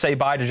and just say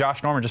bye to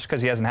Josh Norman just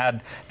because he hasn't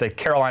had the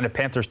Carolina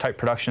Panthers-type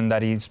production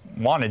that he's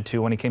wanted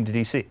to when he came to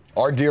D.C.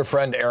 Our dear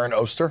friend Aaron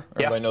Oster,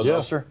 everybody knows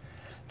Oster,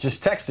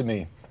 just texted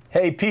me,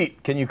 "Hey,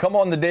 Pete, can you come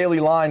on the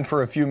Daily Line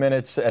for a few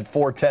minutes at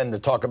 4:10 to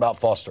talk about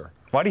Foster?"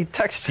 Why did he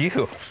text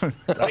you?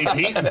 Hey,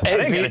 Pete. I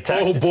didn't get a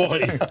text. Oh,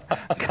 boy.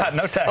 God,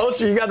 no text.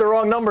 Oster, you got the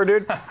wrong number,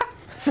 dude.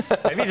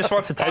 Maybe he just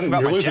wants to talk about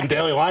You're my losing jacket.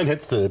 Daily Line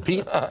hits to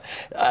Pete.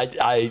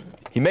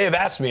 He may have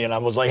asked me, and I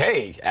was like,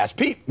 "Hey, ask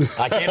Pete.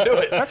 I can't do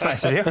it." That's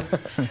nice of you.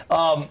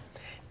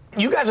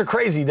 You guys are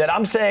crazy that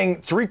I'm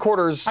saying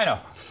 3/4. I know.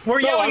 We're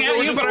yelling at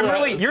you,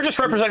 but you're just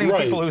representing the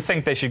Right. people who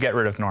think they should get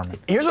rid of Norman.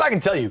 Here's what I can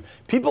tell you.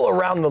 People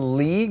around the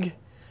league,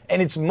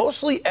 and it's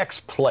mostly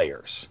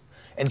ex-players.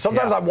 And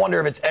sometimes I wonder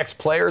if it's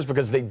ex-players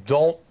because they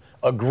don't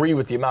agree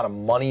with the amount of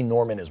money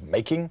Norman is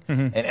making,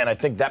 and I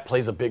think that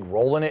plays a big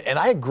role in it. And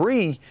I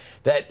agree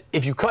that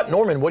if you cut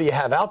Norman, what do you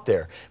have out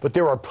there? But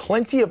there are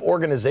plenty of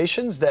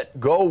organizations that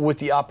go with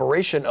the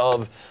operation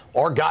of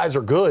our guys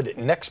are good,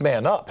 next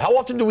man up. How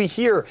often do we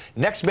hear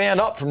next man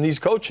up from these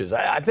coaches?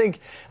 I think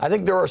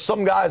there are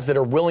some guys that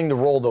are willing to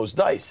roll those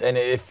dice. And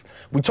if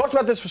we talked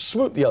about this with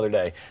Smoot the other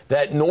day,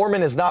 that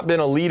Norman has not been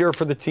a leader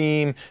for the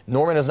team,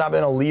 Norman has not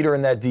been a leader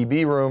in that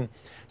DB room.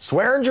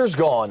 Swearinger's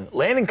gone.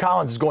 Landon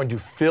Collins is going to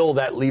fill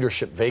that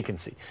leadership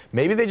vacancy.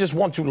 Maybe they just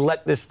want to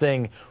let this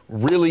thing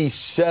really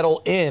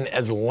settle in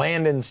as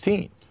Landon's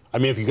team. I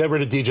mean, if you get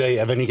rid of DJ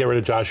and then you get rid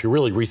of Josh, you're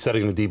really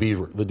resetting the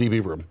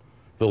DB room.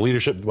 The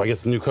leadership, I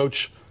guess the new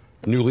coach,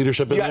 new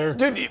leadership in there.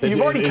 Dude,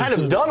 you've already kind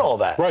of done all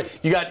that. Right.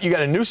 You got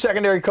a new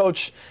secondary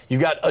coach.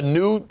 You've got a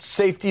new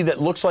safety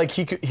that looks like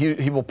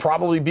he will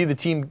probably be the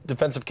team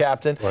defensive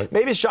captain. Right.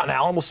 Maybe it's John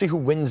Allen. We'll see who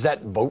wins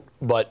that vote.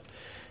 But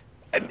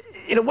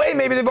in a way,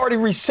 maybe they've already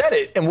reset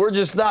it, and we're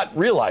just not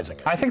realizing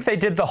it. I think they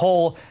did the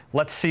whole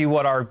let's see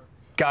what our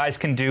guys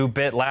can do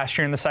bit last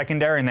year in the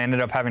secondary, and they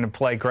ended up having to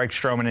play Greg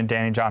Stroman and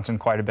Danny Johnson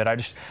quite a bit.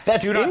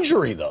 That's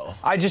injury, though.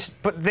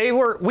 But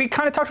we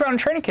kind of talked about in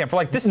training camp. We're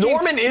like, this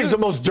Norman team, is the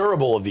most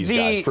durable of these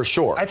guys, for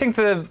sure. I think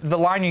the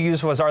line you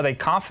used was, are they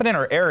confident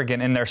or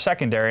arrogant in their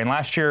secondary? And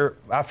last year,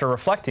 after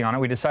reflecting on it,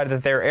 we decided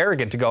that they're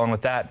arrogant to go in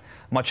with that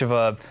much of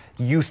a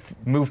youth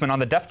movement on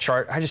the depth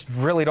chart. I just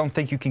really don't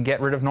think you can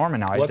get rid of Norman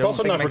now. Let's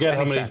also not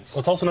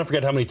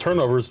forget how many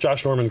turnovers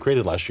Josh Norman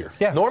created last year.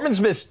 Yeah. Norman's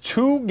missed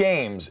 2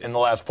 games in the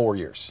last 4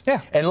 years.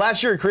 Yeah. And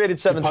last year he created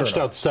 7 turnovers.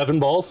 Punched out 7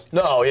 balls?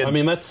 No, I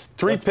mean that's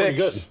 3 that's pretty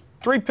picks.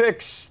 Good. 3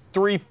 picks,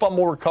 3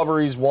 fumble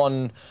recoveries,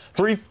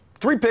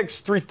 3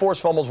 picks, 3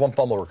 forced fumbles, 1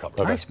 fumble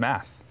recovery. Okay. Nice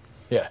math.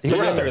 Yeah. You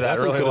got through that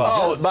really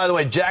well. Oh, by the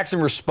way, Jackson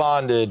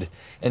responded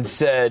and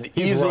said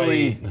he's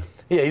easily. Right.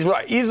 Yeah, he's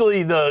right.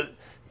 Easily the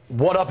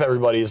 "what up,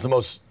 everybody" is the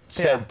most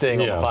said thing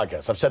on the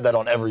podcast. I've said that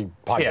on every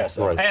podcast.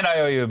 Yeah. Right. And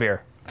I owe you a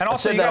beer. And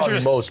also, you guys are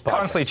just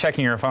constantly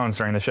checking your phones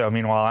during the show.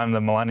 Meanwhile, I'm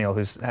the millennial who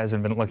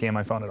hasn't been looking at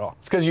my phone at all.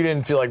 It's because you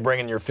didn't feel like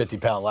bringing your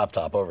 50-pound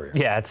laptop over here.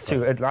 Yeah, it's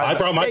too. I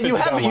brought my 50-pound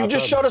laptop. You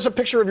just showed us a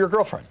picture of your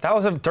girlfriend. That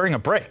was during a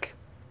break.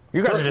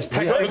 You guys are just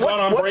texting. We haven't gone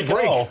on break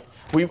at all.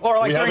 Or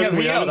like during a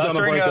VO. That's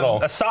during a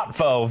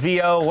SOTFO,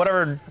 VO,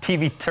 whatever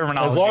TV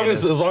terminology.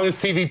 As long as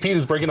TV Pete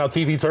is breaking out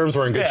TV terms,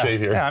 we're in good shape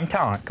here. Yeah, I'm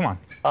talent. Come on.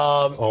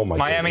 Oh my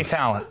Miami goodness.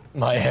 talent.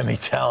 Miami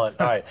talent.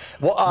 All right.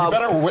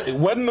 Well,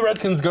 when the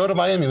Redskins go to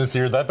Miami this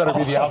year, that better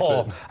be the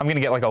outfit. I'm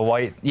gonna get like a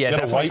white. Yeah,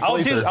 definitely.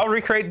 I'll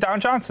recreate Don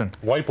Johnson.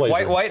 White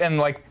blazer. White, and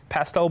like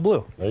pastel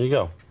blue. There you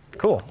go.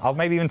 Cool. I'll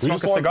maybe even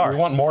smoke a cigar. We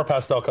want more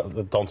pastel.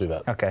 Don't do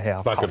that. Okay, yeah.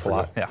 It's not good for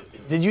you. Yeah.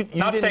 Did you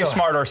not say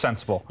smart or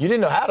sensible? You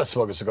didn't know how to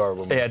smoke a cigar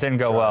with me. Yeah, it didn't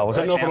go well. Was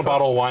couldn't open a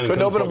bottle of wine.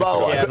 Couldn't open a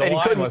bottle of wine. Yeah, the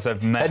wine was a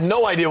mess. Had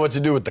no idea what to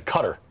do with the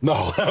cutter.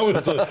 No, that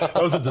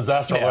was a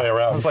disaster way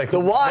around. I was like, the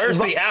wine. Where's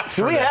the app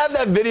for Do we have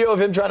that video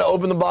of him trying to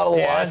open the bottle of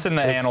wine? Yeah, it's in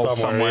the annals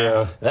somewhere.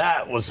 Yeah.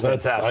 That was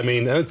fantastic. I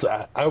mean,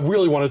 I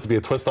really wanted it to be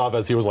a twist off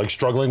as he was like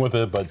struggling with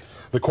it, but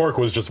the cork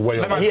was just way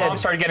over. My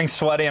palms started getting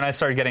sweaty and I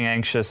started getting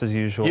anxious as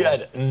usual. You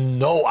had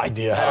no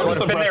idea how. I would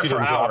have been there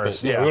for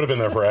hours. Yeah, we would have been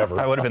there forever.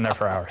 I would have been there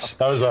for hours.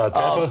 That was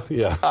Tampa?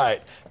 Yeah. All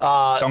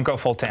right. Don't go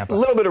full Tampa. A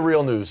little bit of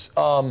real news.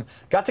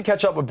 Got to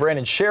catch up with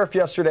Brandon Scherff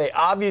yesterday.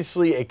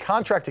 Obviously, a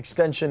contract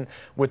extension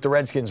with the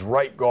Redskins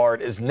right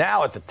guard is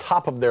now at the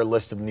top of their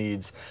list of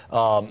needs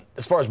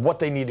as far as what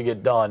they need to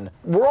get done.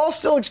 We're all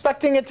still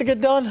expecting it to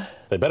get done.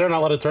 They better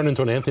not let it turn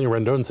into an Anthony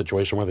Rendon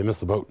situation where they miss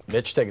the boat.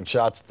 Mitch taking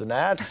shots at the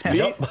Nats.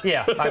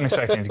 Yeah, I'm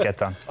expecting it to get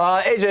done.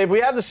 AJ, if we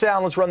have the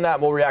sound, let's run that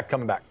and we'll react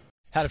coming back.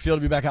 How'd it feel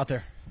to be back out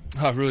there?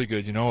 Really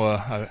good.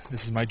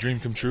 This is my dream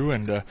come true,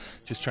 and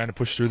just trying to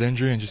push through the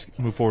injury and just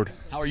move forward.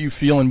 How are you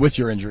feeling with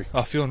your injury?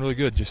 Feeling really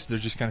good. They're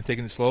just kind of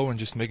taking it slow and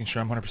just making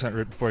sure I'm 100%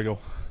 right before I go.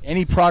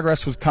 Any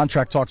progress with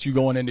contract talks you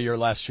going into your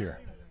last year?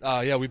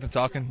 Yeah, we've been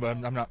talking, but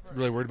I'm not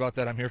really worried about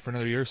that. I'm here for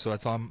another year, so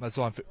that's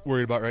all I'm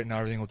worried about right now.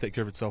 Everything will take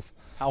care of itself.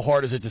 How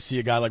hard is it to see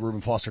a guy like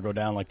Reuben Foster go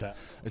down like that?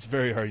 It's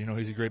very hard.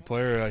 He's a great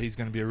player. He's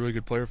going to be a really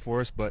good player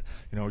for us, but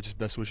just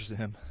best wishes to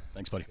him.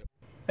 Thanks, buddy.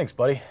 Thanks,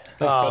 buddy.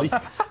 Thanks,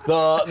 buddy.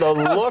 The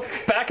look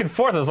back and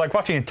forth. It was like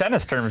watching a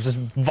tennis tournament. Just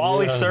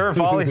volley, serve,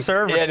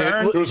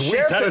 return. It was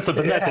weird tennis at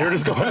the net. They were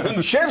just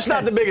going. Scherff's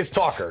not the biggest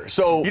talker,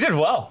 so you did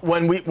well.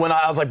 When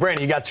I was like,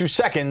 Brandon, you got 2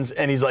 seconds,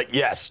 and he's like,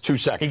 yes, 2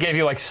 seconds. He gave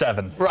you like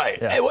 7. Right.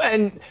 Yeah.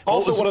 And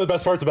also, one of the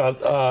best parts about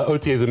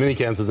OTAs and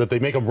minicamps is that they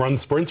make them run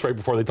sprints right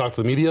before they talk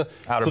to the media.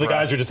 So the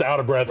guys are just out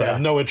of breath and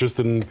have no interest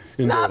in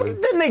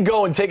but then they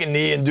go and take a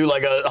knee and do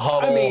like a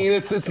huddle. I mean,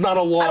 it's not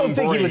a long. I don't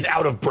think break. he was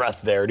out of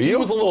breath there. Do you? He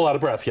was a little out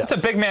of breath. Yes.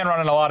 It's a big man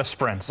running a lot of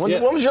sprints.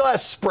 When was your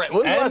last sprint?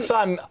 When was the last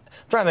time? I'm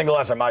trying to think of the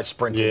last time I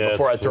sprinted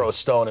before I throw a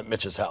stone at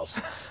Mitch's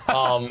house.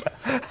 Someone's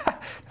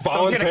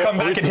going to come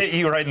back and hit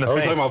you right in the face. Are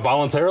we talking about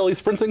voluntarily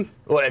sprinting?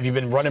 What, have you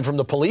been running from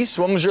the police?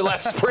 When was your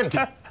last sprint?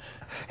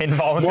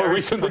 Involuntary. More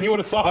recent than you would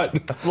have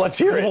thought. Let's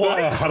hear it.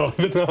 I don't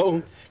even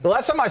know. The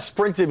last time I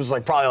sprinted was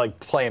probably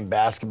playing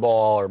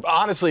basketball, or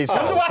honestly, it's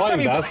when's the last time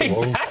you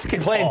played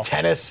basketball? Playing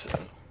tennis.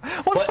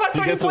 When's the last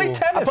time you played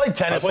tennis? I played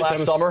tennis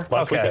last summer.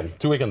 Last weekend.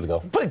 2 weekends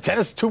ago. Played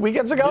tennis 2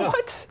 weekends ago? Yeah.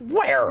 What?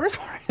 Where? Where's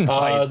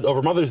invite?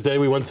 Over Mother's Day,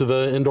 we went to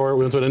an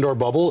indoor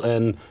bubble,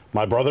 and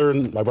my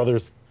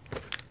brother's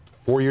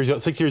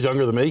 6 years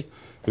younger than me.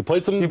 We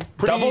played some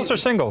doubles or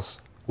singles?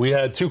 We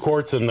had 2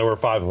 courts, and there were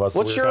 5 of us.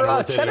 What's so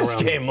your tennis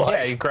game like?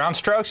 Yeah, you ground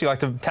strokes. You like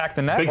to attack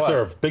the net. Big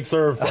serve.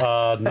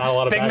 Not a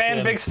lot of big backhand.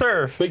 man, big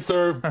serve. Big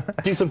serve.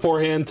 Decent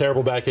forehand.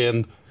 Terrible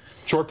backhand.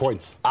 Short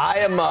points. I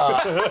am.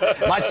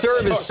 My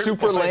serve is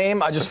super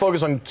lame. I just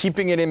focus on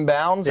keeping it in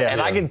bounds,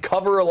 and I can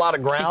cover a lot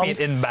of ground. Keep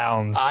it in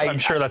bounds. I'm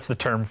sure that's the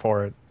term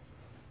for it.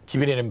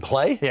 Keeping it in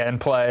play? Yeah, in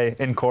play,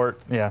 in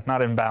court. Yeah,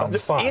 not in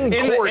bounds. In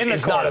court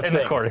is not a thing. In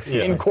the court,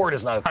 excuse me. In court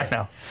is not a thing. I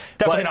know.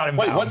 Definitely not in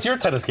bounds. Wait, what's your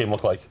tennis game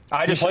look like?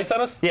 Do you play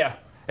tennis? Yeah.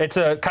 It's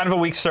a kind of a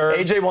weak serve.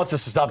 AJ wants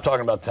us to stop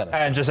talking about tennis.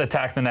 And just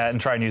attack the net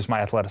and try and use my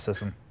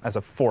athleticism as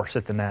a force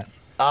at the net.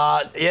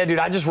 Yeah, dude,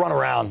 I just run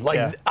around.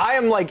 I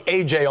am like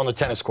AJ on the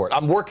tennis court.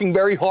 I'm working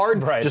very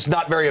hard, just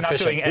not very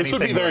efficient. This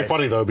would be very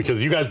funny, though,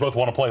 because you guys both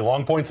want to play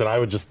long points, and I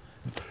would just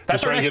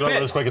try to get over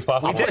as quick as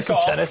possible. We did some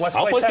tennis.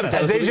 I'll play tennis.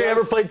 Has AJ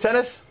ever played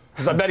tennis?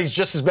 Because I bet he's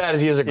just as bad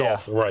as he is at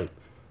golf. Yeah, right.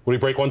 Would he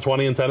break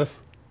 120 in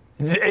tennis?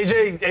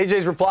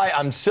 AJ's reply,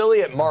 I'm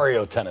silly at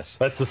Mario Tennis.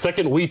 That's the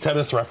second Wii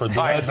Tennis reference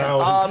we've had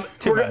now.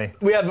 Too many.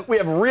 We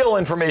have real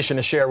information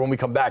to share when we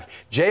come back.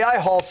 J.I.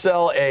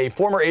 Halsell, a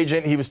former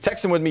agent, he was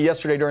texting with me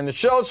yesterday during the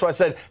show, so I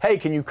said, hey,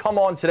 can you come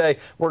on today?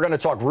 We're going to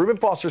talk Reuben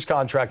Foster's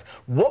contract.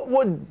 What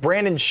would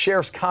Brandon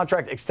Scherff's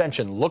contract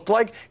extension look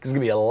like? Because it's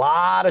going to be a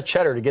lot of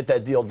cheddar to get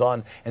that deal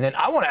done. And then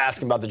I want to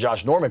ask him about the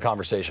Josh Norman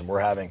conversation we're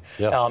having.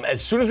 Yeah. As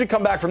soon as we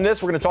come back from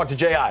this, we're going to talk to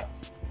J.I.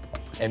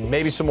 and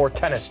maybe some more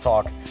tennis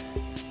talk.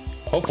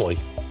 Hopefully.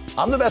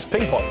 I'm the best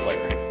ping pong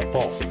player here.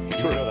 False.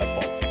 True. No, that's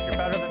false. You're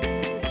better than me.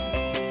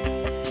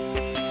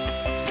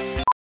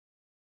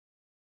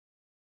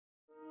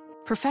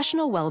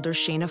 Professional welder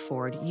Shayna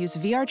Ford used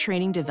VR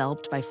training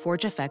developed by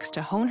ForgeFX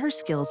to hone her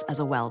skills as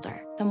a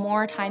welder. The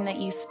more time that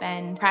you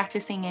spend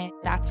practicing it,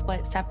 that's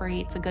what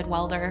separates a good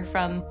welder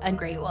from a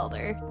great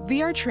welder.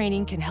 VR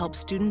training can help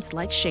students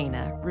like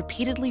Shayna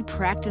repeatedly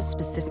practice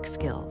specific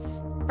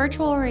skills.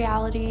 Virtual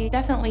reality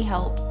definitely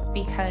helps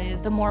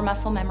because the more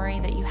muscle memory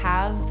that you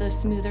have, the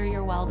smoother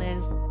your weld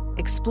is.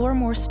 Explore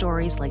more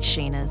stories like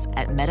Shayna's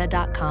at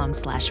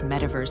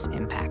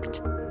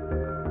meta.com/metaverseimpact.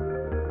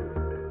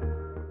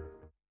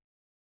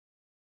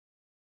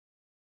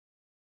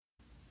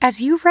 As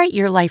you write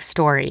your life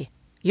story,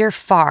 you're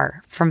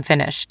far from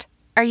finished.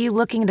 Are you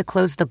looking to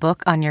close the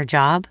book on your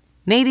job?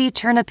 Maybe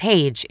turn a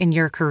page in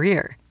your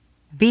career?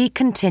 Be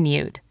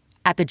continued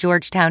at the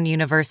Georgetown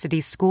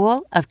University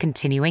School of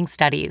Continuing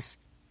Studies.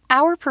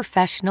 Our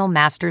professional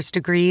master's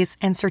degrees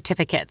and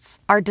certificates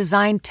are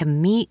designed to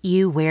meet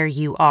you where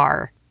you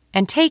are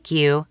and take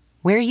you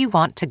where you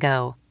want to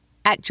go.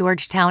 At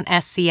Georgetown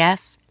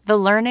SCS, the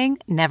learning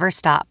never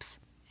stops,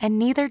 and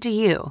neither do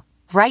you.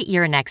 Write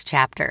your next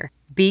chapter.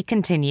 Be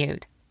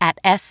continued at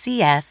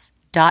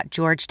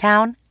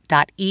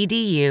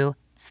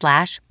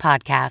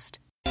scs.georgetown.edu/podcast.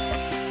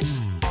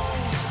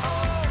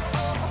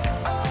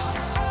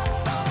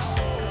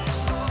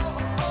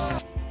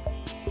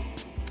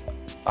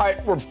 All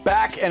right, we're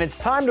back, and it's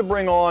time to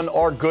bring on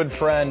our good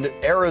friend,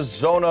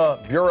 Arizona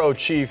Bureau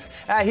Chief.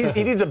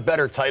 He needs a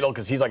better title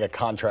because he's like a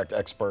contract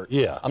expert.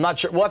 Yeah. I'm not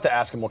sure. We'll have to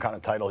ask him what kind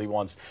of title he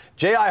wants.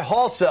 J.I.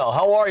 Halsell,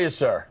 how are you,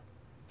 sir?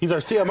 He's our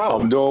CMO.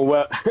 I'm doing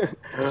well.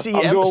 I'm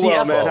doing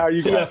well, man. How are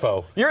you guys?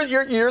 CFO.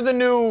 You're the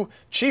new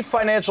Chief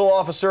Financial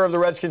Officer of the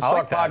Redskins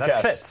Talk Podcast.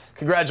 That fits.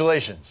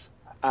 Congratulations.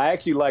 I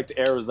actually liked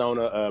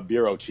Arizona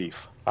Bureau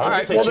Chief. All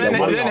right, well then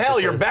hell,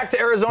 you're back to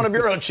Arizona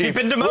Bureau Chief. You've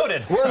been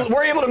demoted.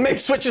 We're able to make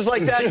switches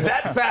like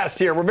that fast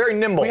here. We're very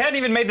nimble. We hadn't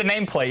even made the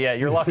nameplate yet.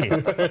 You're lucky.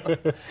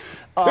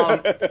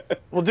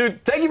 Well,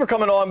 dude, thank you for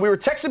coming on. We were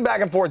texting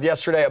back and forth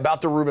yesterday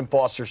about the Reuben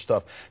Foster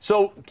stuff.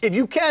 So if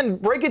you can,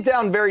 break it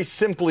down very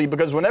simply,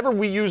 because whenever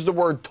we use the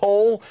word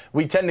toll,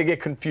 we tend to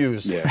get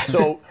confused. Yeah.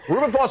 So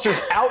Reuben Foster's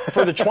out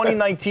for the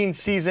 2019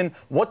 season.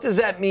 What does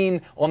that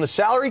mean on the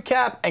salary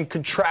cap and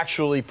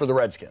contractually for the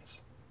Redskins?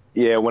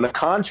 Yeah, when a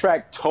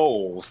contract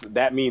tolls,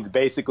 that means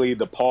basically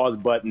the pause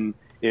button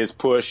is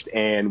pushed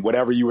and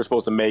whatever you were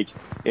supposed to make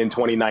in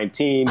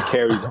 2019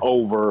 carries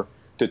over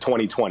to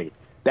 2020.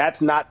 That's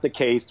not the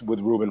case with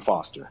Reuben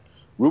Foster.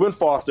 Reuben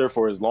Foster,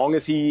 for as long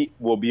as he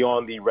will be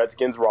on the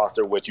Redskins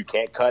roster, which you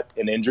can't cut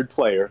an injured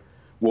player,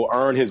 will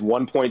earn his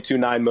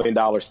 $1.29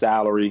 million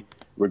salary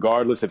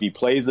regardless if he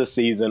plays this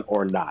season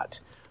or not.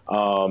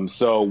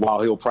 So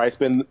while he'll probably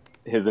spend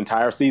his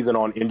entire season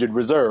on injured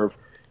reserve,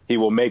 he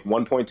will make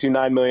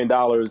 $1.29 million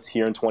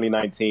here in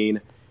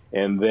 2019,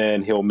 and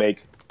then he'll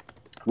make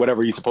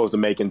whatever he's supposed to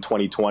make in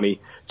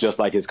 2020, just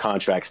like his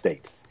contract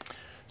states.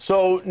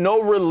 So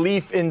no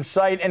relief in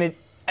sight. And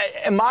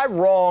am I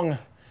wrong?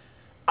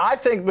 I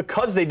think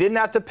because they didn't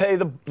have to pay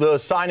the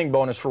signing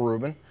bonus for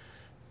Reuben,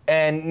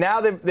 and now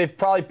they've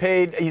probably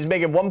paid, he's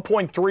making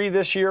 1.3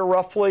 this year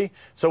roughly.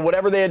 So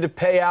whatever they had to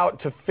pay out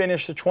to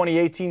finish the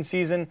 2018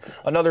 season,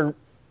 another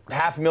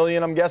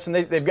 $500,000, I'm guessing.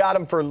 They've got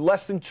him for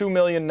less than $2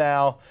 million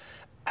now.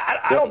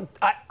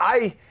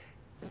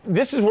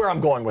 This is where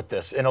I'm going with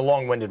this in a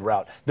long-winded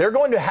route. They're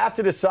going to have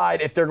to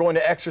decide if they're going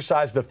to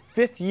exercise the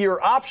fifth-year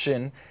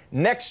option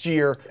next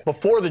year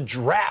before the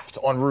draft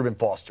on Reuben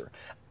Foster.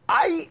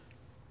 I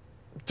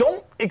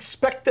don't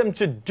expect them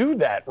to do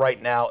that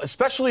right now,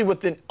 especially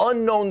with the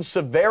unknown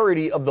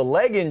severity of the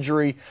leg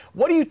injury.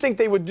 What do you think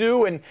they would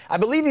do? And I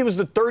believe he was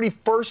the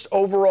 31st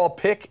overall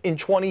pick in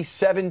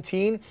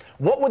 2017.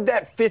 What would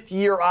that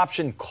fifth-year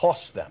option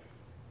cost them?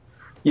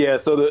 Yeah,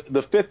 so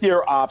the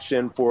fifth-year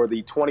option for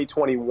the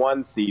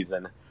 2021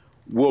 season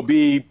will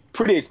be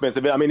pretty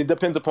expensive. I mean, it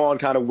depends upon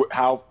kind of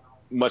how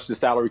much the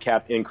salary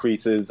cap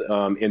increases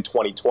in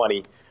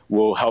 2020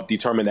 will help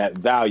determine that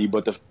value.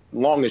 But the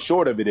long and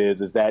short of it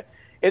is that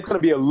it's going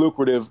to be a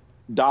lucrative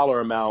dollar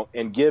amount.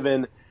 And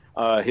given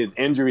his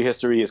injury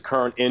history, his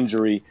current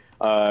injury,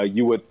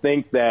 you would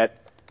think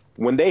that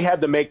when they had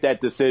to make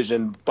that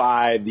decision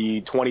by the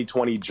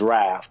 2020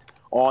 draft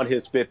on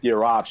his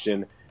fifth-year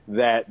option,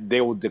 that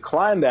they will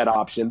decline that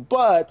option.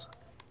 But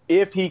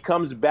if he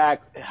comes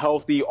back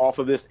healthy off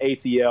of this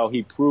ACL,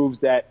 he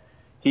proves that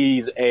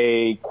he's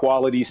a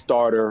quality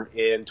starter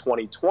in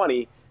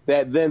 2020,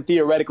 that then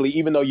theoretically,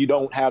 even though you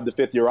don't have the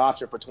fifth-year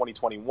option for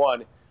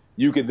 2021,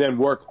 you could then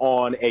work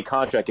on a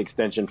contract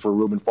extension for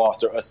Reuben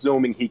Foster,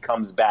 assuming he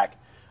comes back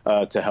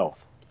to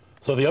health.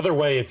 So the other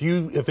way, if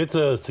it's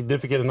a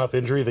significant enough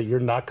injury that you're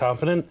not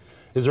confident,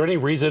 is there any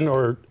reason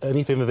or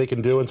anything that they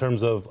can do in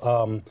terms of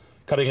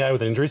cutting a guy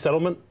with an injury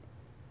settlement?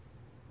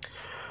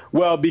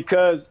 Well,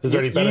 because is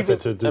there any benefit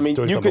to just doing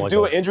something like that? You could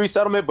do an injury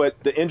settlement, but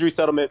the injury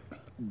settlement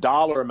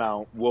dollar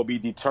amount will be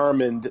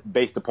determined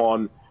based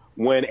upon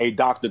when a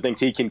doctor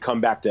thinks he can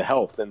come back to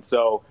health. And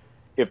so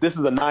if this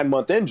is a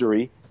 9-month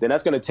injury, then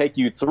that's going to take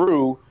you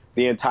through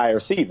the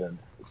entire season.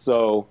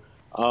 So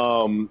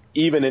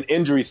even an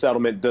injury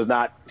settlement does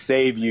not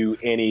save you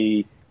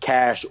any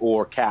cash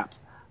or cap,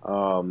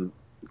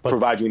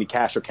 provide you any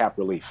cash or cap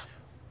relief.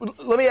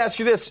 Let me ask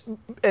you this,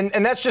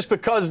 and that's just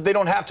because they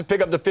don't have to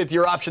pick up the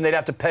fifth-year option. They'd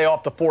have to pay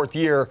off the fourth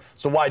year,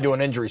 so why do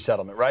an injury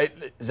settlement, right?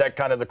 Is that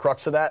kind of the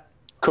crux of that?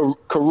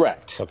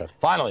 Correct. Okay.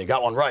 Finally,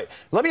 got one right.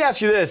 Let me ask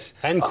you this.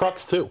 And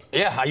crux, too.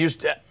 Yeah, I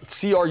used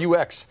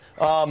CRUX.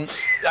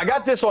 I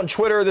got this on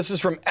Twitter. This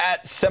is from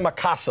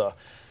 @Semacasa.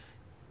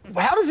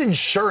 How does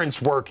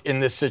insurance work in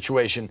this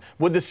situation?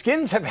 Would the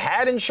Skins have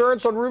had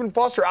insurance on Reuben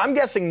Foster? I'm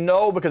guessing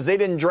no, because they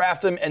didn't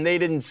draft him and they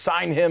didn't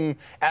sign him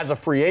as a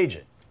free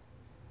agent.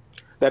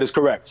 That is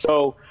correct.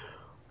 So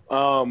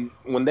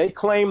when they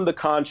claimed the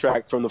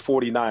contract from the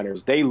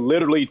 49ers, they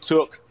literally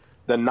took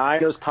the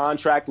Niners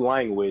contract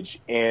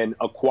language and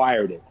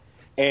acquired it.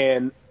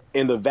 And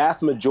in the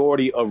vast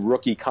majority of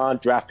rookie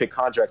draft pick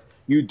contracts,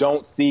 you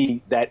don't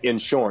see that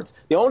insurance.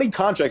 The only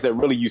contracts that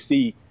really you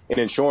see an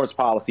insurance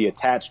policy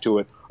attached to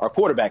it are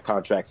quarterback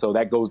contracts. So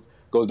that goes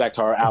back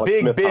to our Alex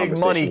Smith conversation. Big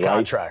money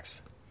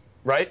contracts,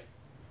 right?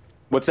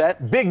 What's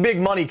that? Big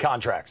money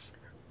contracts.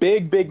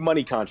 Big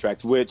money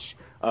contracts, which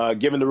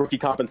given the rookie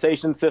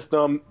compensation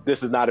system,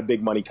 this is not a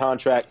big money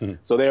contract.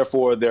 So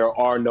therefore, there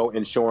are no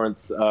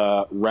insurance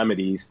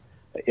remedies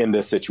in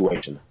this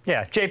situation.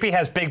 Yeah, JP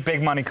has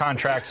big money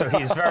contracts, so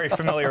he's very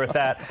familiar with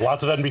that.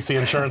 Lots of NBC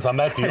insurance on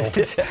that deal.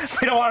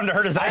 We don't want him to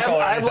hurt his ankle.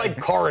 I have like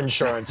car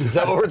insurance. Is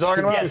that what we're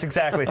talking about? Yes,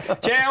 exactly.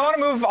 Jay, I want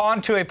to move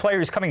on to a player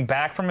who's coming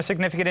back from a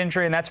significant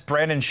injury, and that's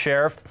Brandon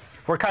Scherff.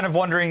 We're kind of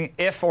wondering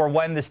if or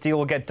when this deal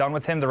will get done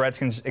with him, the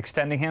Redskins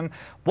extending him.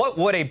 What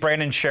would a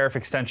Brandon Scherff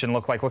extension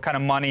look like? What kind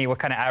of money, what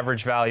kind of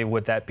average value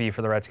would that be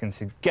for the Redskins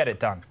to get it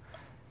done?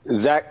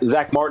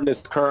 Zach Martin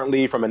is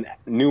currently, from a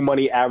new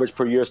money average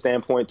per year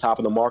standpoint, top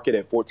of the market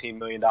at $14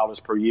 million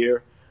per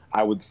year.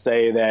 I would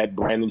say that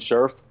Brandon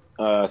Scherff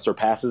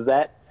surpasses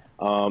that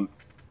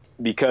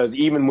because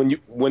even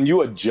when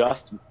you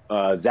adjust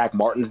Zach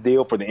Martin's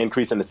deal for the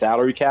increase in the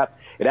salary cap,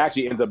 it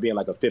actually ends up being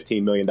like a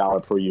 $15 million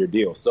per year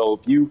deal. So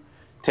if you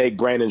take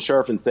Brandon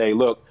Scherff and say,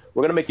 look,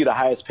 we're going to make you the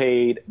highest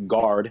paid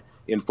guard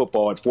in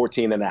football at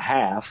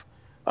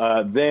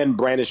 14.5, then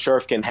Brandon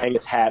Scherff can hang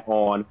his hat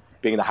on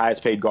being the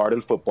highest paid guard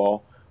in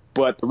football.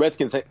 But the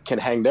Redskins can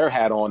hang their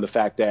hat on the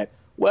fact that,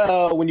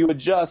 well, when you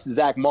adjust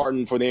Zach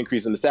Martin for the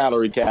increase in the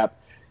salary cap,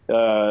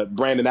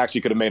 Brandon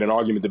actually could have made an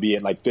argument to be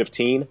at like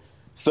 15.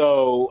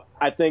 So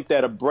I think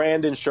that a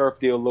Brandon Scherff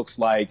deal looks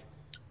like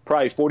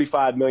probably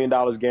 $45 million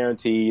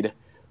guaranteed,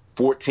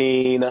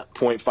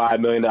 $14.5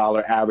 million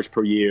average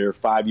per year,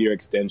 5-year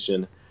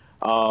extension.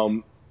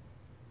 I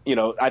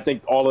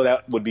think all of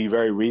that would be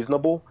very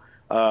reasonable.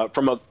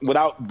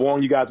 Without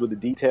boring you guys with the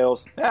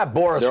details. Yeah,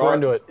 bore us, we're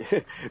into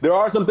it. There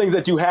are some things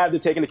that you have to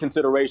take into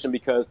consideration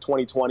because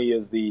 2020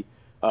 is the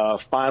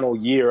final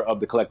year of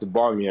the collective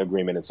bargaining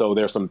agreement. And so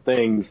there's some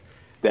things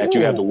that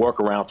you have to work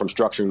around from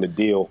structuring the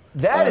deal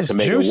that is to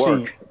make juicy. it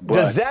work.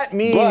 Does that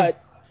mean...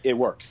 But it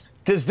works.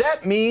 Does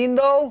that mean,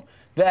 though,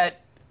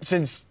 that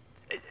since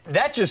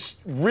that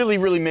just really,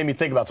 really made me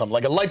think about something.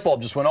 Like a light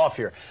bulb just went off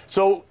here.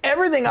 So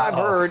everything I've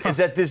heard is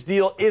that this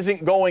deal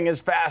isn't going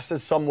as fast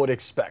as some would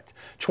expect.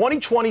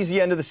 2020 is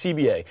the end of the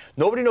CBA.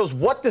 Nobody knows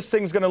what this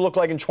thing's going to look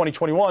like in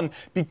 2021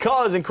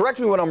 because, and correct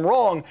me when I'm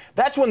wrong,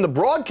 that's when the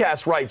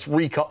broadcast rights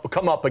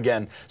come up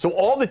again. So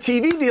all the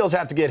TV deals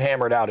have to get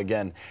hammered out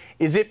again.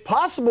 Is it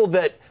possible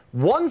that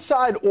one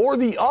side or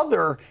the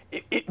other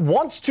it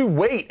wants to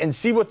wait and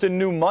see what the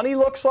new money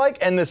looks like,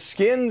 and the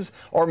Skins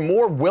are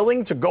more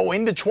willing to go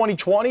into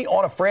 2020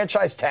 on a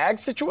franchise tag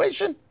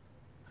situation?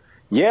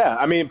 Yeah,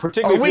 I mean,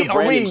 particularly if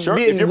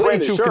you're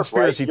Brandon Scherff,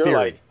 conspiracy right?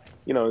 theory?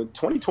 You're like,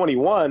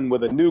 2021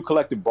 with a new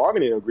collective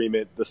bargaining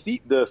agreement,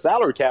 the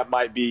salary cap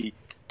might be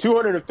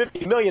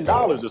 $250 million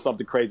or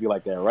something crazy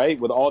like that, right?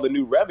 With all the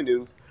new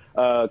revenue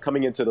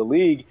coming into the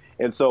league.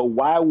 And so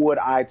why would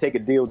I take a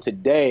deal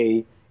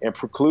today and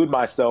preclude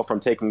myself from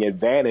taking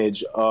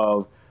advantage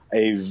of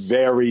a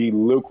very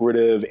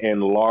lucrative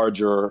and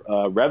larger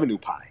revenue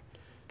pie?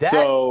 That's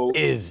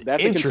a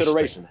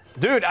consideration.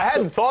 Dude, I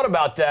hadn't thought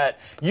about that.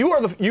 You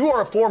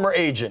are a former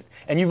agent,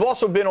 and you've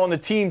also been on the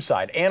team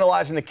side,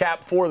 analyzing the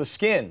cap for the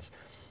Skins.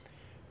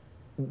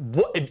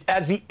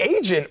 As the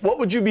agent, what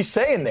would you be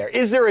saying there?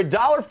 Is there a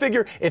dollar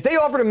figure? If they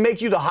offer to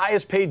make you the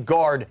highest paid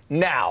guard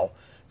now,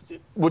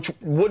 which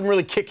wouldn't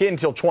really kick in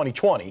until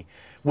 2020,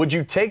 would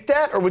you take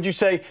that, or would you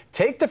say,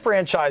 take the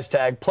franchise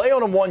tag, play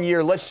on him 1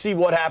 year, let's see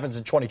what happens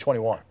in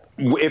 2021?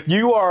 If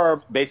you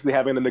are basically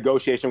having a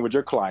negotiation with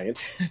your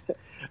client,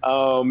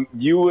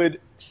 you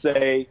would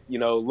say,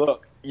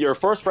 look, you're a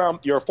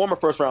former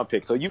first round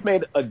pick, so you've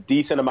made a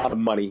decent amount of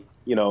money,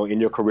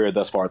 in your career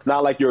thus far. It's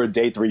not like you're a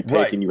day 3 pick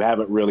right. and you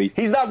haven't really.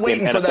 He's not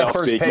waiting for that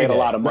first payday. Made a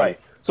lot of money. Right.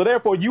 So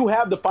therefore, you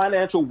have the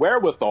financial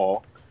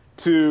wherewithal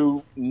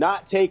to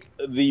not take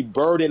the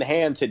bird in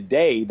hand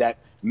today that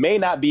may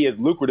not be as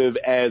lucrative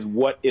as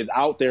what is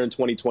out there in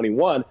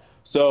 2021.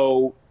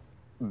 So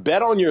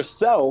bet on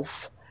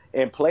yourself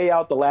and play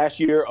out the last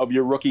year of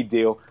your rookie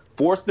deal.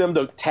 Force them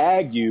to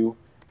tag you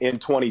in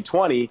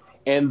 2020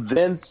 and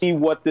then see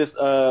what this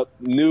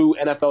new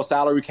NFL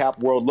salary cap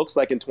world looks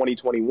like in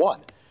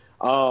 2021.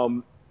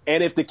 And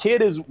if the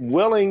kid is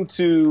willing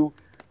to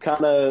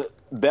kind of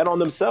bet on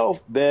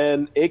themselves,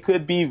 then it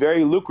could be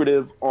very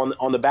lucrative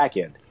on the back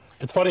end.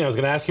 It's funny, I was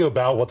going to ask you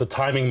about what the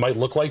timing might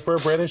look like for a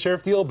Brandon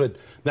Scherff deal, but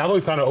now that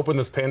we've kind of opened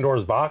this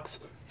Pandora's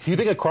box, do you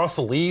think across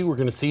the league we're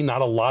going to see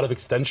not a lot of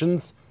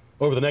extensions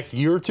over the next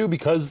year or two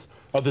because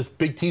of this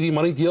big TV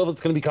money deal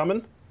that's going to be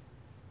coming?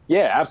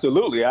 Yeah,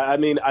 absolutely. I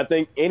mean, I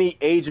think any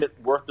agent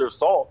worth their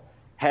salt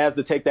has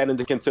to take that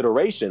into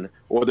consideration,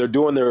 or they're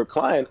doing their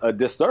client a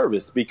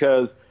disservice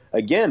because,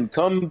 again,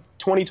 come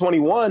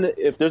 2021,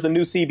 if there's a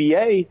new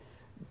CBA,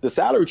 the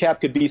salary cap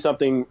could be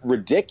something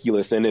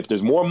ridiculous. And if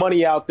there's more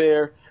money out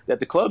there that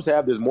the clubs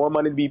have, there's more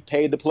money to be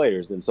paid the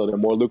players, and so they're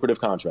more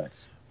lucrative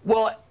contracts.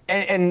 Well,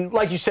 and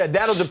like you said,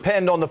 that'll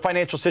depend on the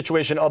financial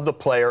situation of the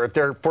player, if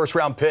they're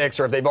first-round picks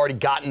or if they've already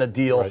gotten a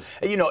deal.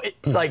 Right.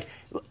 Like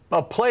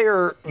a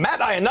player, Matt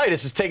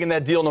Ioannidis is taking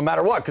that deal no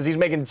matter what because he's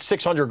making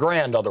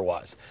 $600,000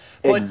 otherwise.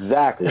 But,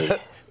 exactly.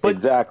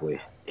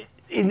 Exactly.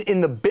 In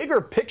the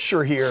bigger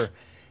picture here,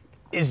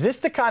 is this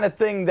the kind of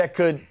thing that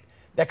could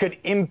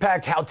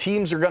impact how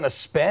teams are going to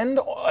spend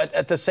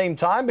at the same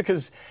time?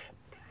 Because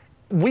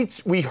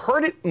we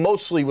heard it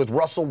mostly with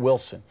Russell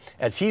Wilson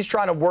as he's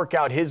trying to work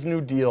out his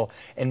new deal,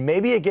 and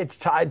maybe it gets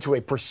tied to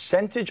a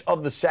percentage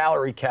of the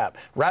salary cap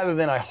rather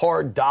than a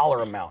hard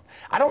dollar amount.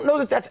 I don't know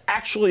that that's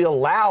actually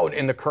allowed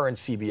in the current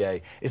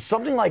CBA. Is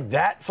something like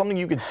that something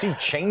you could see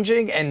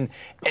changing? And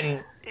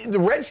the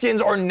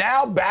Redskins are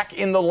now back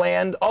in the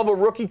land of a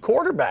rookie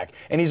quarterback,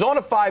 and he's on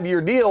a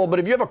 5-year deal. But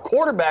if you have a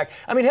quarterback,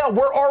 I mean, hell,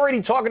 we're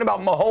already talking about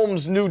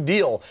Mahomes' new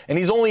deal, and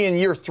he's only in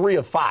year 3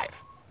 of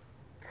 5.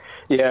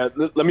 Yeah,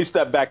 let me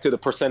step back to the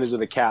percentage of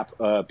the cap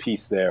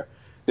piece there.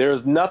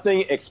 There's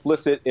nothing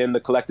explicit in the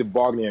collective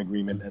bargaining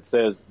agreement that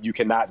says you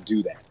cannot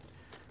do that.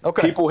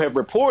 Okay. People have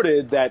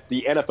reported that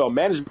the NFL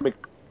Management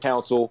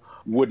Council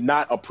would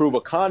not approve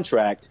a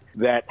contract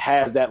that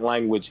has that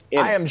language in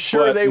it. I am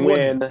sure they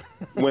would.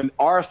 When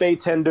RFA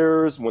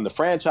tenders, when the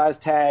franchise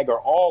tag are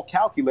all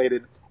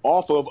calculated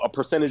off of a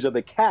percentage of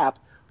the cap,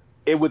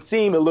 it would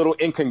seem a little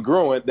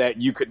incongruent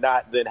that you could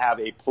not then have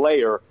a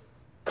player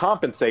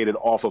compensated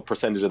off a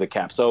percentage of the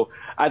cap. So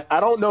I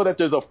don't know that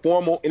there's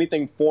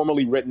anything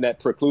formally written that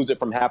precludes it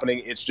from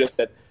happening. It's just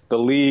that the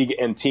league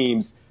and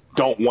teams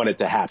don't want it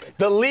to happen.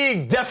 The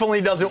league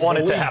definitely doesn't want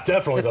it to happen.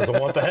 Definitely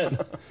doesn't want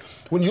that.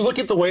 When you look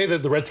at the way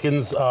that the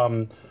Redskins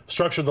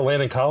structured the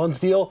Landon Collins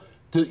deal,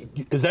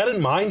 is that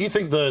in mind? Do you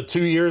think the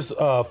 2 years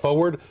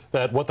forward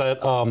what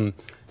that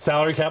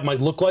salary cap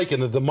might look like,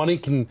 and that the money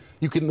the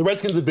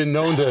Redskins have been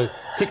known to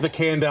kick the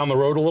can down the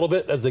road a little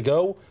bit as they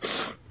go?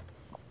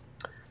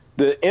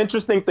 The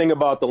interesting thing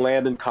about the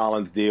Landon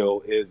Collins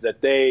deal is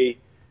that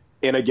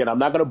and again, I'm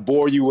not going to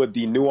bore you with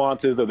the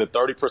nuances of the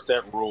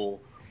 30%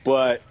 rule,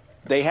 but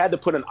they had to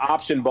put an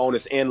option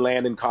bonus in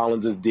Landon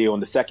Collins' deal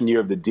in the second year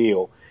of the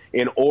deal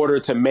in order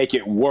to make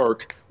it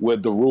work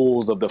with the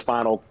rules of the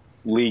final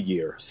league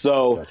year.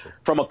 So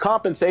from a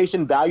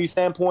compensation value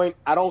standpoint,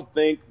 I don't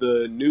think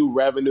the new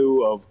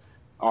revenue of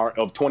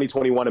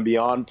 2021 and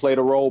beyond played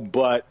a role,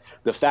 but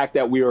the fact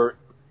that we are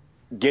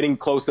getting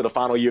close to the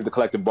final year of the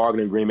collective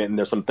bargaining agreement and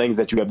there's some things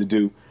that you have to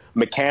do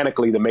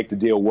mechanically to make the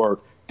deal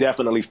work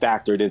definitely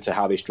factored into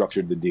how they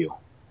structured the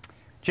deal.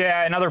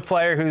 Jay, another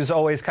player who's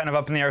always kind of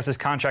up in the air with this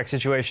contract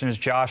situation is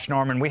Josh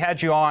Norman. We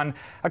had you on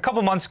a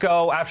couple months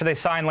ago after they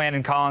signed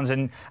Landon Collins,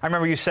 and I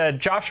remember you said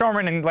Josh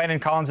Norman and Landon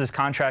Collins'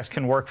 contracts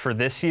can work for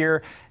this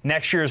year.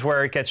 Next year is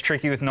where it gets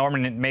tricky with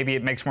Norman, and maybe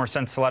it makes more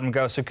sense to let him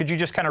go. So could you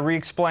just kind of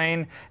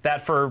re-explain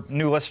that for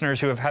new listeners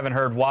who haven't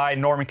heard why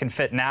Norman can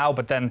fit now,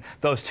 but then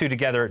those two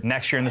together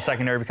next year in the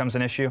secondary becomes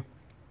an issue?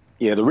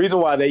 Yeah, the reason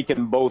why they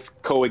can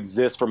both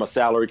coexist from a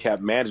salary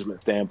cap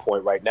management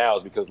standpoint right now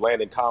is because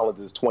Landon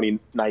Collins'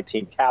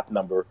 2019 cap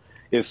number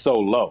is so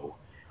low.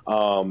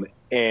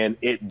 And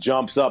it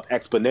jumps up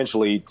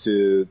exponentially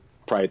to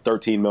probably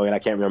 $13 million. I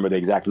can't remember the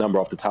exact number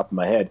off the top of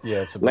my head.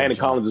 Yeah, it's a big Landon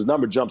jump. Collins'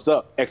 number jumps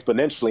up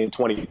exponentially in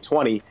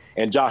 2020,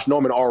 and Josh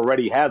Norman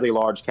already has a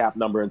large cap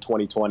number in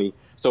 2020.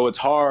 So it's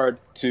hard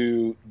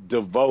to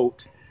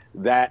devote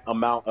that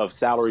amount of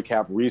salary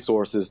cap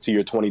resources to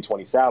your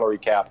 2020 salary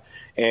cap.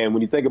 And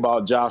when you think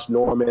about Josh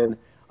Norman,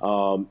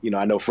 I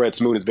know Fred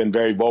Smoot has been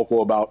very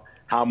vocal about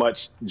how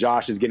much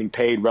Josh is getting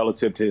paid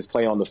relative to his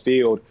play on the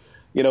field.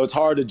 It's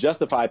hard to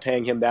justify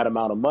paying him that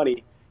amount of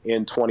money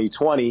in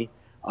 2020,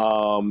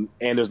 and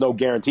there's no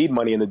guaranteed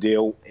money in the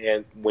deal,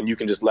 and when you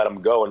can just let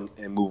him go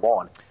and move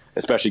on,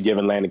 especially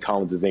given Landon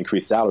Collins'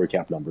 increased salary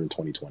cap number in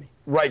 2020.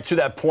 Right, to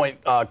that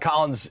point,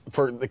 Collins,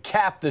 for the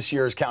cap this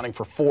year, is counting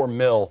for $4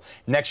 million.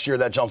 Next year,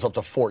 that jumps up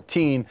to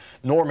 14.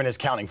 Norman is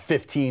counting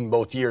 15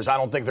 both years. I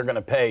don't think they're going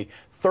to pay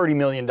 $30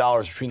 million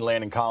between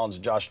Landon Collins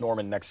and Josh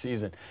Norman next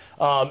season.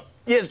 So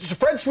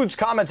Fred Smoot's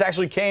comments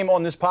actually came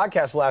on this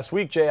podcast last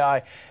week,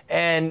 J.I.,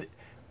 and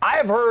I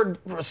have heard,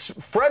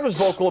 Fred was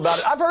vocal about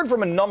it. I've heard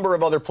from a number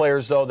of other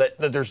players, though, that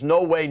there's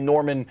no way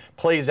Norman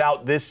plays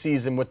out this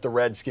season with the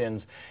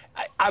Redskins.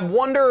 I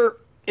wonder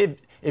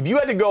if you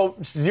had to go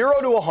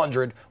 0 to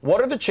 100,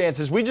 what are the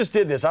chances? We just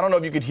did this. I don't know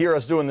if you could hear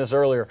us doing this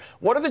earlier.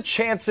 What are the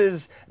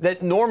chances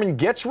that Norman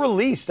gets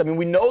released? I mean,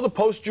 we know the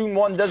post-June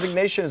 1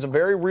 designation is a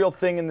very real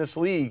thing in this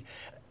league.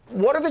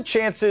 What are the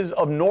chances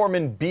of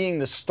Norman being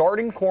the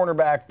starting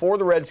cornerback for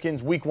the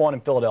Redskins week 1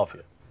 in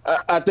Philadelphia?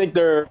 I think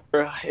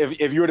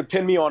if you were to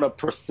pin me on a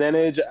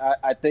percentage,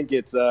 I think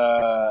it's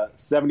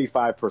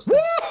 75%.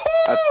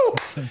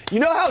 You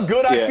know how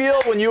good I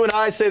feel when you and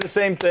I say the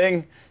same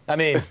thing? I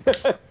mean,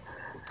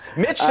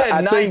 Mitch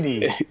said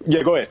 90.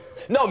 Yeah, go ahead.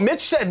 No,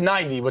 Mitch said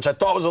 90, which I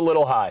thought was a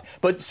little high.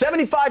 But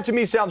 75 to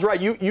me sounds right.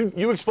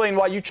 You explain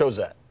why you chose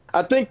that.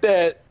 I think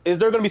that, is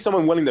there going to be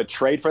someone willing to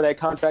trade for that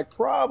contract?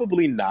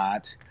 Probably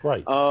not.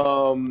 Right.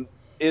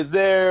 Is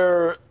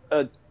there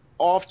a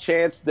off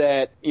chance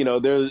that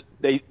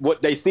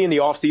what they see in the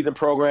offseason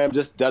program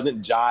just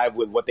doesn't jive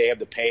with what they have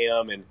to pay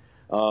him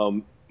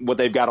and what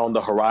they've got on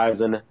the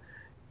horizon?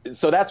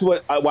 So that's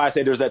why I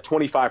say there's that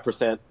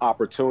 25%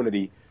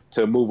 opportunity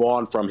to move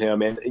on from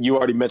him. And you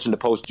already mentioned the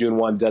post-June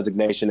 1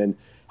 designation and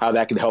how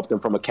that can help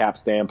them from a cap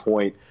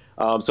standpoint.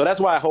 So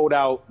that's why I hold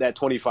out that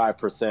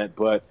 25%.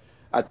 But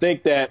I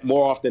think that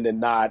more often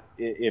than not,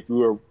 if we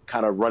were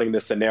kind of running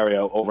this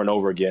scenario over and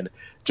over again,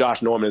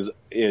 Josh Norman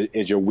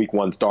is your week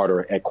 1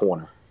 starter at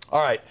corner.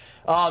 All right.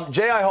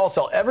 J.I.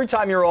 Halsell, every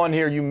time you're on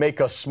here, you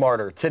make us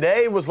smarter.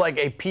 Today was like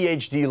a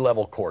PhD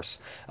level course.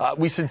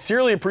 We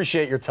sincerely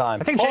appreciate your time.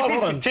 I think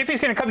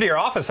JP's going to come to your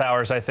office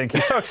hours, I think.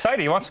 He's so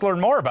excited. He wants to learn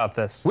more about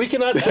this. We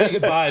cannot say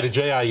goodbye to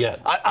J.I. yet.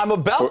 I'm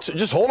about to.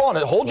 Just hold on.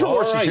 Hold your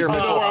horses here,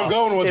 Mitchell. I know where I'm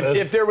going with this.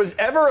 If there was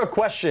ever a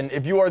question,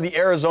 if you are the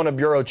Arizona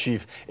bureau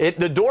chief,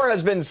 the door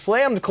has been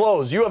slammed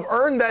closed. You have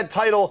earned that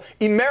title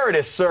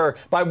emeritus, sir,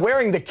 by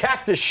wearing the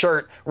cactus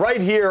shirt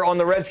right here on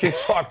the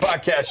Redskins Talk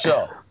podcast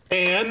show.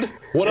 And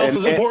what else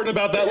is important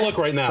about that look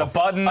right now? The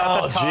button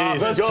at the top.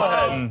 The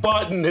top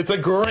button. It's a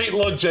great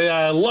look,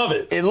 J.I. I love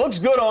it. It looks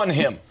good on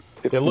him.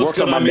 It looks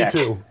good on me,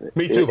 too.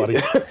 Me too, buddy.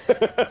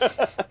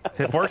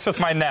 It works with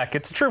my neck.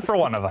 It's true for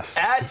one of us.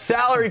 At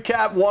Salary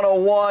Cap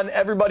 101,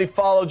 everybody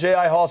follow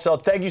J.I.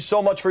 Halsell. Thank you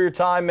so much for your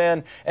time,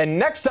 man. And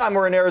next time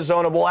we're in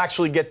Arizona, we'll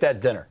actually get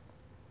that dinner.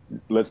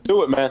 Let's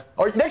do it, man.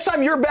 Or next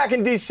time you're back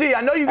in D.C.,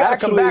 I know you got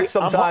to come back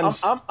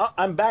sometimes.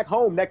 I'm back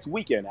home next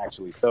weekend,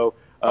 actually. So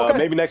okay.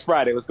 Maybe next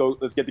Friday. Let's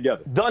get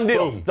together. Done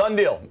deal. Boom. Done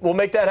deal. We'll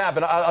make that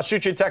happen. I'll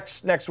shoot you a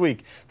text next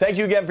week. Thank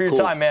you again for your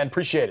time, man.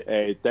 Appreciate it.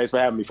 Hey, thanks for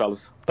having me,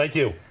 fellas. Thank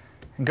you.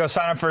 Go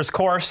sign up for his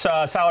course,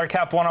 Salary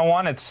Cap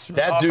 101. It's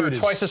that offered dude is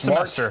twice a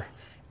smart. semester.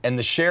 And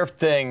the Scherff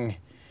thing.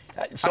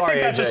 Sorry, I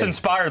think that AJ. just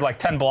inspired like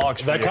 10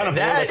 blogs. For That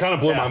kind of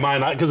blew my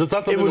mind because it's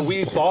not something that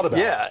we thought about.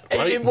 Yeah,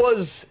 right? it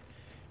was.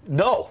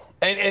 No,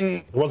 and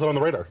it wasn't on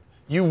the radar.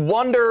 You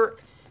wonder.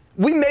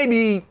 We may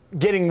be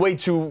getting way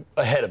too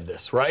ahead of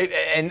this, right?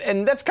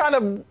 And that's kind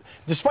of,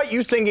 despite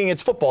you thinking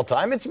it's football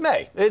time, it's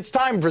May. It's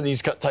time for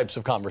these types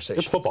of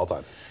conversations. It's football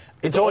time.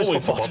 It's always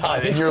football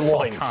time in your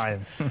loins.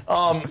 Time.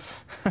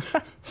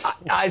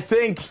 I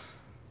think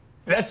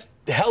That's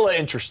hella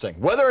interesting.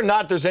 Whether or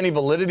not there's any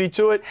validity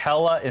to it,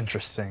 hella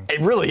interesting. It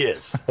really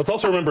is. Let's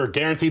also remember,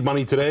 guaranteed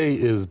money today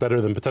is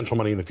better than potential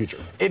money in the future.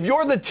 If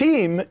you're the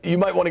team, you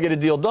might want to get a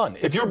deal done.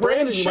 If you're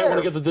Brandon, you might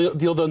want to get the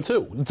deal done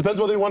too. It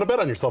depends whether you want to bet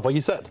on yourself, like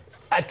you said.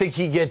 I think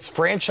he gets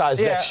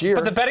franchised next year.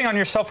 But the betting on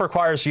yourself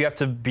requires you have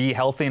to be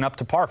healthy and up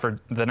to par for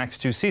the next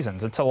 2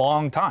 seasons. It's a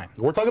long time.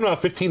 We're talking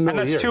about $15 million and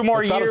that's 2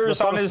 more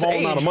years on his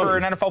age for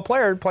an NFL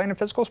player playing a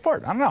physical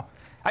sport. I don't know.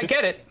 I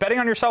get it. Betting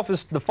on yourself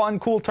is the fun,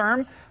 cool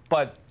term,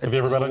 but have you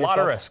ever bet on a lot yourself?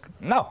 of risk.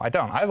 No, I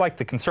don't. I like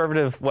the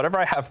conservative, whatever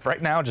I have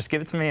right now, just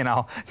give it to me and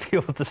I'll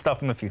deal with the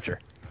stuff in the future.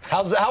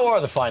 How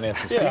are the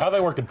finances? Yeah, how they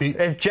work at Pete?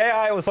 If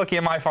J.I. was looking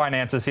at my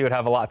finances, he would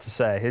have a lot to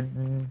say.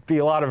 It'd be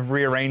a lot of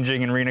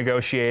rearranging and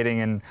renegotiating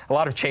and a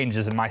lot of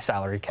changes in my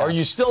salary cap. Are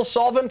you still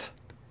solvent?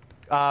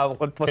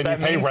 What's Can that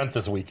you pay mean? rent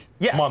this week?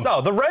 Yes. No,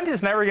 the rent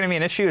is never going to be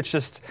an issue. It's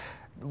just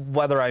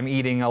whether I'm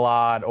eating a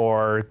lot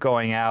or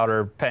going out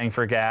or paying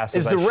for gas.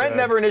 Is the rent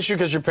never an issue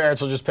because your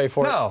parents will just pay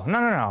for it? No.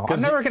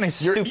 I'm never going to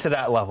stoop to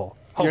that level.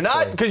 Hopefully. You're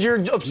not? Because you're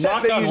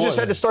upset that you just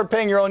had to start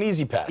paying your own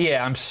Easy Pass.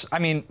 Yeah, I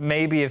mean,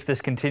 maybe if this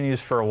continues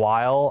for a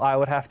while, I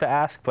would have to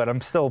ask, but I'm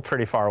still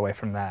pretty far away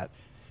from that.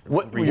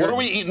 What are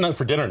we eating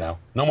for dinner now?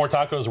 No more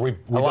tacos? We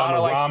a lot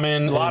of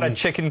ramen? A lot of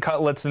chicken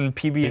cutlets and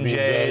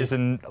PB&Js,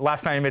 and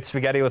last night I made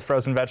spaghetti with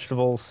frozen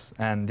vegetables,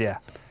 and yeah.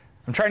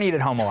 I'm trying to eat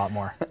at home a lot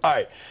more. All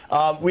right.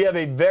 We have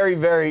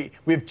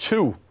we have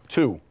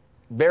two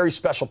very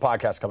special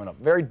podcasts coming up.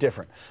 Very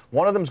different.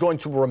 One of them is going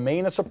to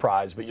remain a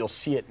surprise, but you'll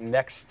see it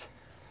next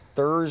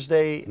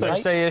Thursday night.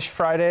 Thursday-ish,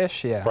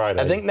 Friday-ish, yeah.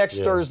 I think next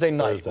Thursday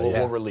night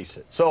we'll release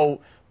it.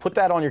 So put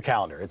that on your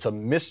calendar. It's a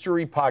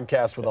mystery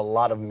podcast with a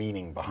lot of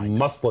meaning behind it.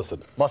 Must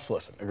listen. Must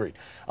listen. Agreed.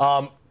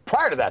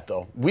 Prior to that,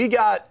 though, we've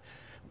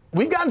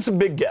gotten some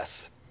big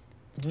guests.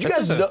 Did you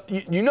guys know,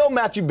 you know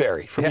Matthew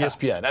Berry from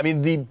ESPN? I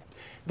mean,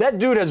 that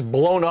dude has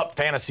blown up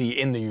fantasy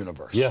in the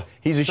universe. Yeah.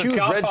 He's a huge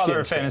Godfather Redskins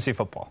of fantasy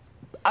football.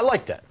 I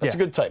like that. That's a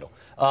good title.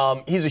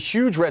 He's a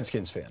huge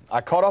Redskins fan.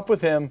 I caught up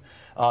with him.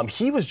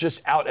 He was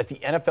just out at the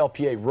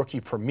NFLPA rookie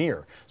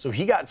premiere, so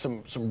he got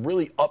some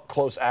really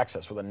up-close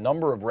access with a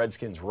number of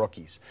Redskins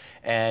rookies.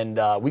 And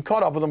we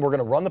caught up with him. We're going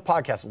to run the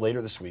podcast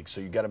later this week,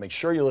 so you got to make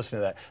sure you listen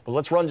to that. But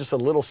let's run just a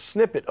little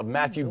snippet of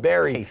Matthew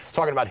Berry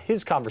talking about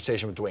his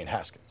conversation with Dwayne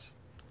Haskins.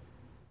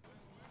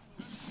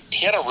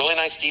 He had a really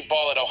nice deep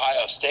ball at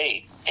Ohio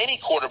State. Any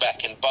quarterback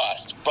can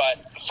bust, but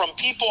from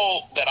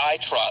people that I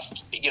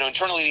trust,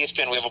 internally at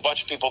ESPN, we have a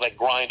bunch of people that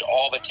grind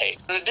all the tape.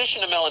 In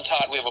addition to Mel and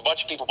Todd, we have a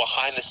bunch of people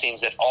behind the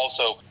scenes that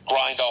also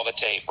grind all the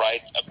tape,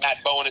 right? Matt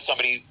Bowen is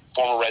somebody,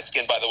 former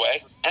Redskin, by the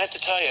way. I have to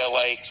tell you,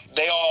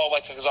 they all,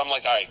 because I'm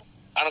like, all right,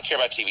 I don't care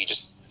about TV,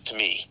 just to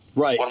me.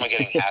 Right. What am I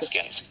getting?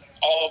 Haskins.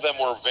 All of them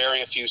were very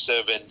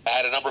effusive, and I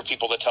had a number of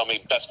people that tell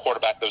me best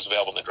quarterback that was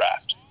available in the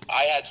draft.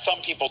 I had some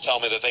people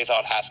tell me that they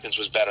thought Haskins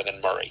was better than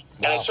Murray. Wow.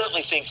 And I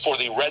certainly think for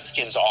the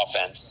Redskins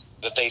offense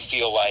that they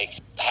feel like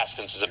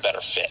Haskins is a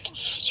better fit,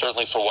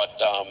 certainly for what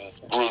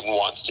Gruden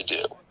wants to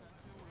do.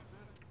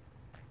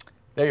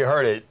 There you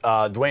heard it.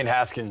 Dwayne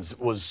Haskins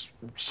was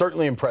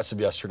certainly impressive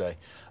yesterday.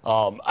 We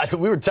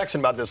were texting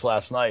about this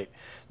last night.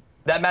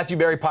 That Matthew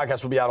Berry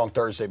podcast will be out on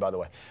Thursday, by the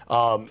way.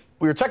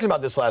 We were texting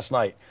about this last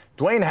night.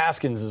 Dwayne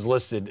Haskins is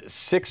listed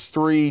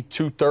 6'3",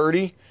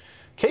 230.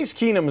 Case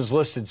Keenum is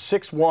listed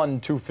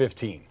 6'1",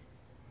 215.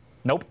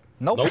 Nope.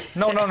 No.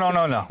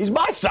 He's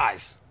my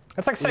size.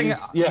 That's like saying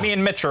me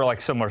and Mitch are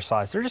like similar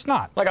size. They're just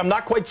not. Like, I'm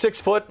not quite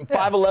 6 foot,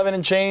 5'11"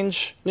 and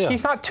change. Yeah.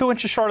 He's not 2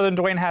 inches shorter than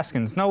Dwayne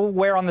Haskins.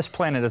 Nowhere on this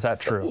planet is that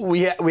true.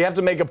 We have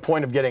to make a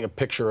point of getting a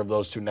picture of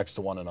those two next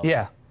to one another.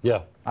 Yeah.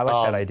 I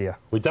like that idea.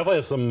 We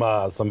definitely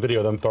have some video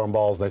of them throwing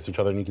balls next to each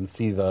other, and you can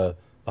see the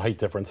height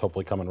difference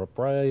hopefully coming up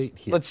right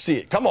here. Let's see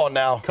it. Come on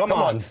now. Come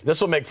on. This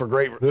will make for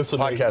great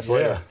podcast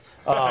later.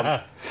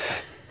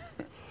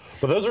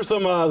 But those are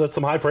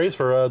some high praise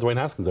for Dwayne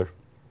Haskins there.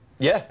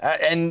 Yeah,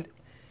 and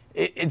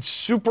it's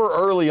super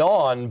early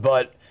on,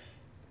 but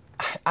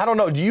I don't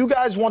know. Do you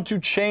guys want to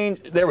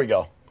change? There we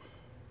go.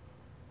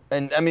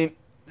 And, I mean,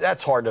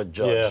 that's hard to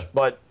judge,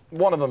 but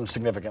one of them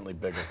significantly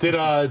bigger.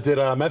 Did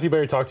Matthew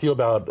Berry talk to you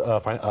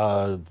about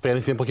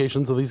fantasy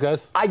implications of these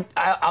guys?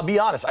 I'll be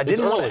honest. I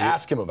didn't want to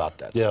ask him about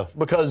that. Yeah.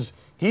 Because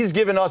he's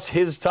given us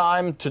his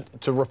time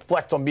to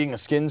reflect on being a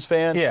Skins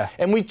fan. Yeah.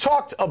 And we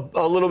talked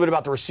a little bit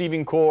about the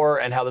receiving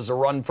core and how there's a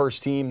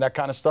run-first team, that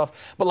kind of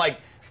stuff. But,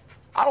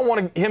 I don't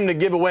want him to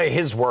give away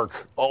his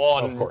work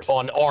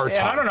on our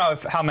time. I don't know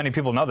how many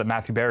people know that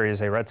Matthew Berry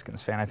is a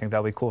Redskins fan. I think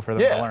that'll be cool for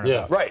them to learn.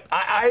 Yeah, right.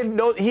 I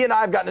know he and I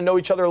have gotten to know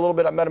each other a little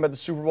bit. I met him at the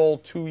Super Bowl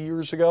 2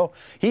 years ago.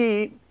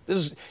 You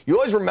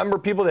always remember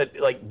people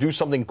that do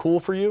something cool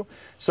for you.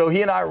 So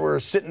he and I were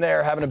sitting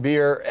there having a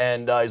beer,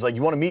 and he's like,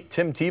 "You want to meet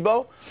Tim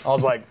Tebow?" I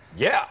was like,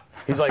 "Yeah."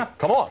 He's like,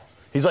 "Come on."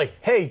 He's like,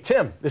 "Hey,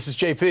 Tim, this is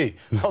JP."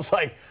 I was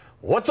like,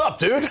 "What's up,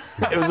 dude?"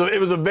 It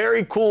was a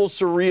very cool,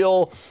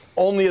 surreal,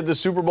 only at the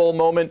Super Bowl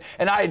moment,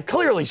 and I had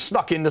clearly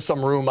snuck into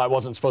some room I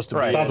wasn't supposed to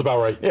be in. Sounds about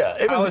right. Yeah,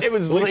 it was at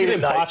least late you at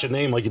didn't night. botch a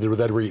name like you did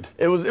with Ed Reed.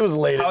 It was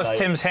late at night. How was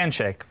Tim's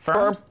handshake?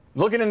 Firm?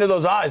 Looking into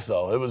those eyes,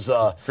 though, it was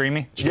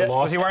dreamy. Yeah.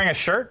 Was he wearing a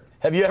shirt?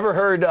 Have you ever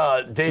heard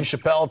Dave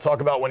Chappelle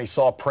talk about when he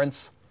saw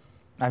Prince?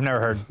 I've never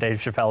heard Dave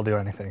Chappelle do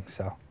anything,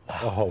 so.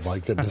 Oh, my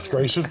goodness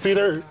gracious,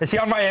 Peter. Is he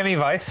on Miami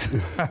Vice?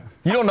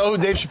 You don't know who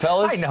Dave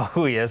Chappelle is? I know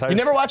who he is. You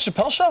never watched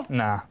Chappelle Show?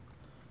 Nah.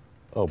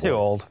 Oh, Too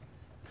old.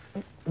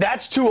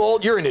 That's too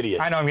old? You're an idiot.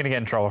 I know I'm going to get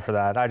in trouble for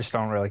that. I just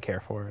don't really care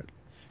for it.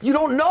 You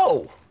don't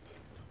know.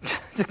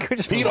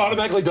 Pete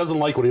automatically doesn't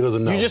like what he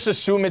doesn't know. You just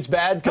assume it's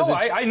bad? No,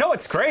 I know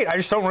it's great. I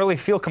just don't really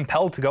feel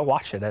compelled to go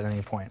watch it at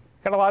any point.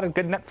 Got a lot of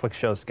good Netflix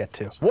shows to get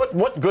to.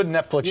 What good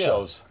Netflix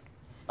shows?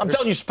 I'm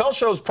telling you, Chappelle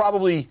Show is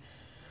probably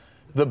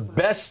the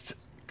best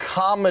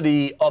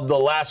comedy of the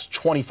last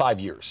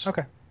 25 years.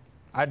 Okay.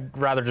 I'd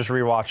rather just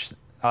rewatch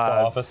The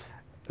Office.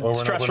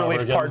 Stress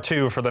Relief Part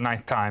 2 for the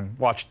 9th time.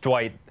 Watch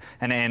Dwight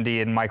and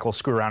Andy and Michael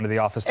screw around to the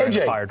office during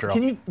the fire drill.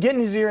 Can you get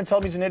in his ear and tell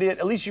him he's an idiot?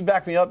 At least you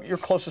back me up. You're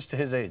closest to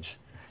his age.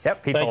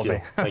 Yep, he told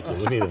me. Thank you.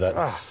 We needed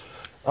that.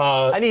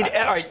 All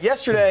right,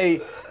 yesterday,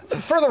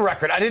 for the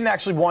record, I didn't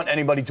actually want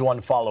anybody to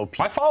unfollow Pete.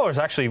 My followers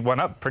actually went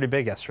up pretty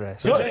big yesterday.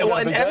 So. Good. Well,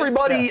 and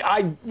everybody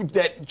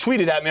that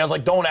tweeted at me, I was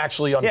like, don't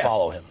actually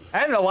unfollow him.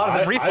 And a lot of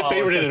them refollowed.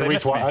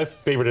 I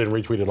favorited and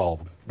retweeted all of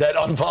them. That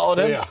unfollowed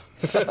him? Yeah.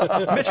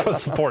 Mitch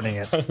was supporting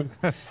it.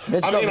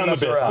 Mitch doesn't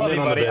mess around. Love you,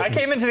 buddy. I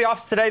came into the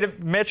office today to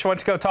Mitch,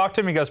 went to go talk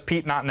to him. He goes,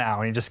 Pete, not now.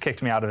 And he just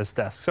kicked me out of his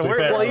desk. So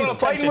he's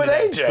fighting with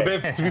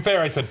AJ. To be fair,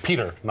 I said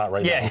Peter, not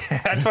right now.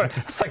 Yeah, that's what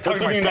it's like talking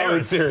to my That's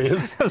parents.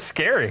 serious. It was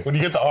scary. When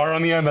you get the R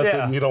on the end, that's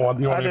when you don't want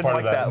to be part of that. I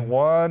didn't like that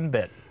one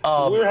bit.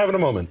 We were having a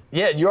moment.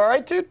 Yeah, you all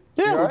right, dude?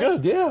 Yeah, we're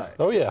good. Yeah. Right.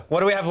 Oh, yeah. What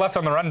do we have left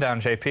on the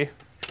rundown, JP?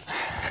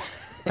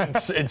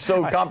 It's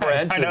so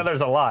comprehensive. I know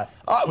there's a lot.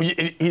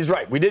 He's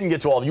right. We didn't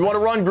get to all of it. You want to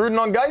run Gruden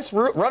on Geis?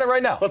 Run it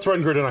right now. Let's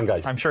run Gruden on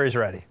Geis. I'm sure he's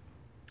ready.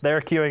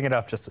 They're queuing it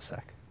up just a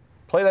sec.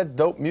 Play that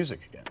dope music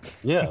again.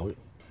 Yeah.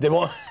 They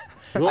won't.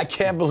 I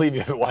can't believe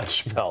you haven't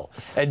watched Chappelle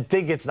and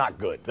think it's not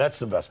good. That's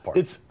the best part.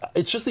 It's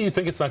just that you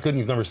think it's not good and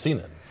you've never seen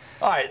it.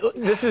 All right.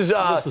 This is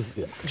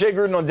Jay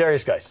Gruden on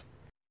Darius Geis.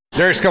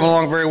 Darius coming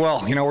along very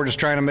well. You know, we're just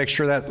trying to make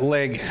sure that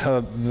leg,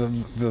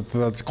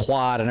 the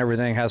quad and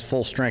everything has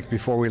full strength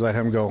before we let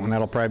him go. And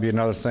that'll probably be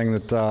another thing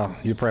that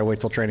you probably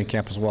wait till training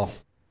camp as well.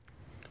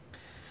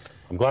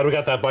 I'm glad we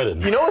got that bite in.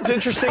 You know what's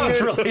interesting?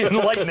 That's really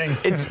enlightening.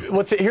 Here's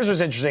what's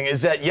interesting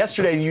is that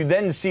yesterday you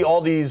then see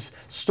all these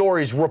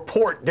stories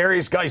report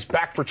Darius Geis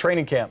back for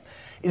training camp.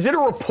 Is it a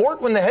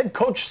report when the head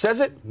coach says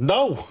it?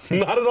 No,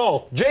 not at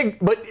all. Jake,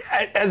 but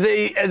as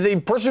a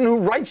person who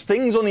writes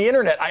things on the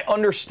internet, I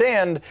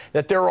understand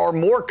that there are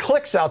more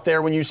clicks out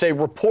there when you say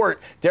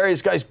report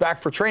Darius Geis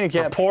back for training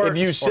camp. Report if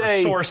you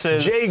say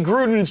sources. Jay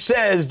Gruden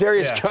says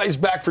Darius Geis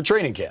back for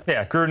training camp.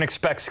 Yeah, Gruden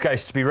expects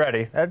Geis to be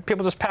ready.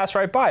 People just pass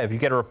right by. If you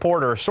get a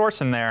report or a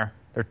source in there,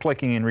 they're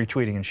clicking and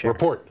retweeting and sharing.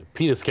 Report.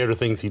 Pete is scared of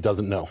things he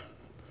doesn't know.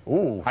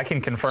 Ooh. I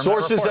can confirm.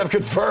 Sources have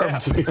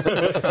confirmed.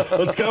 Yeah.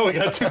 Let's go. We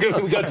got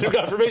two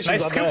confirmations.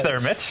 Nice on scoop that. there,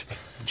 Mitch.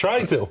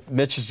 Trying to.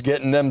 Mitch is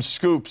getting them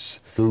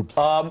scoops.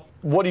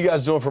 What are you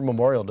guys doing for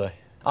Memorial Day?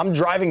 I'm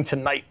driving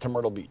tonight to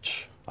Myrtle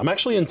Beach. I'm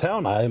actually in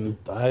town.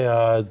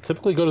 I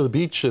typically go to the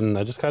beach, and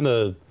I just kind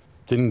of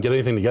didn't get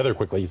anything together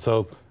quickly.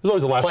 So there's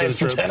always a last minute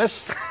trip. Playing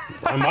some tennis?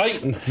 I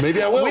might.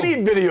 Maybe I will. We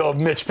need video of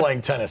Mitch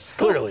playing tennis,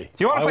 clearly.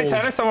 Do you want to play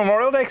tennis on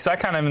Memorial Day? Because I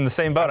kind of am in the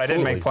same boat.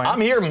 Absolutely. I didn't make plans.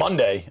 I'm here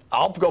Monday.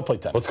 I'll go play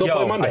tennis. Let's go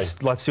play Monday.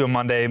 Let's do a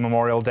Monday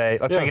Memorial Day.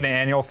 Let's make it an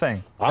annual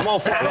thing. I'm all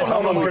for tennis it.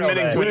 on Memorial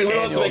Day. We don't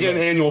have to make it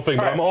an annual thing,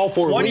 but I'm all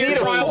for it. One We year need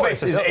a trial fourth.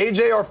 basis. Is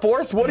AJ our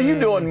fourth? What are you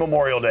doing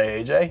Memorial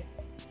Day, AJ?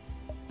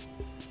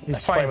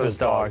 He's playing with his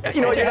dog.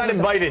 You know what? You're not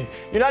invited.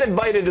 You're not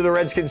invited to the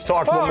Redskins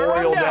Talk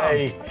Memorial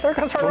Day. There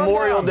goes our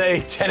Memorial rundown.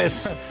 Day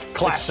tennis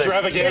classic.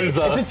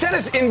 Extravaganza. It's a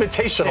tennis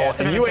invitational,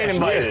 and you ain't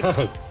invited.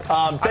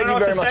 I don't know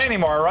what to say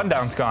anymore. Our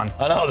rundown's gone.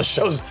 I know the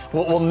shows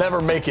will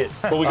never make it.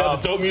 But we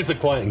got the dope music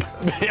playing.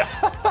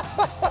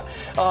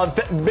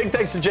 Big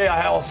thanks to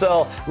J.I.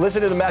 Howsell.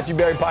 Listen to the Matthew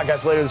Berry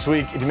podcast later this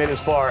week. If you made it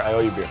this far, I owe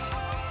you a beer.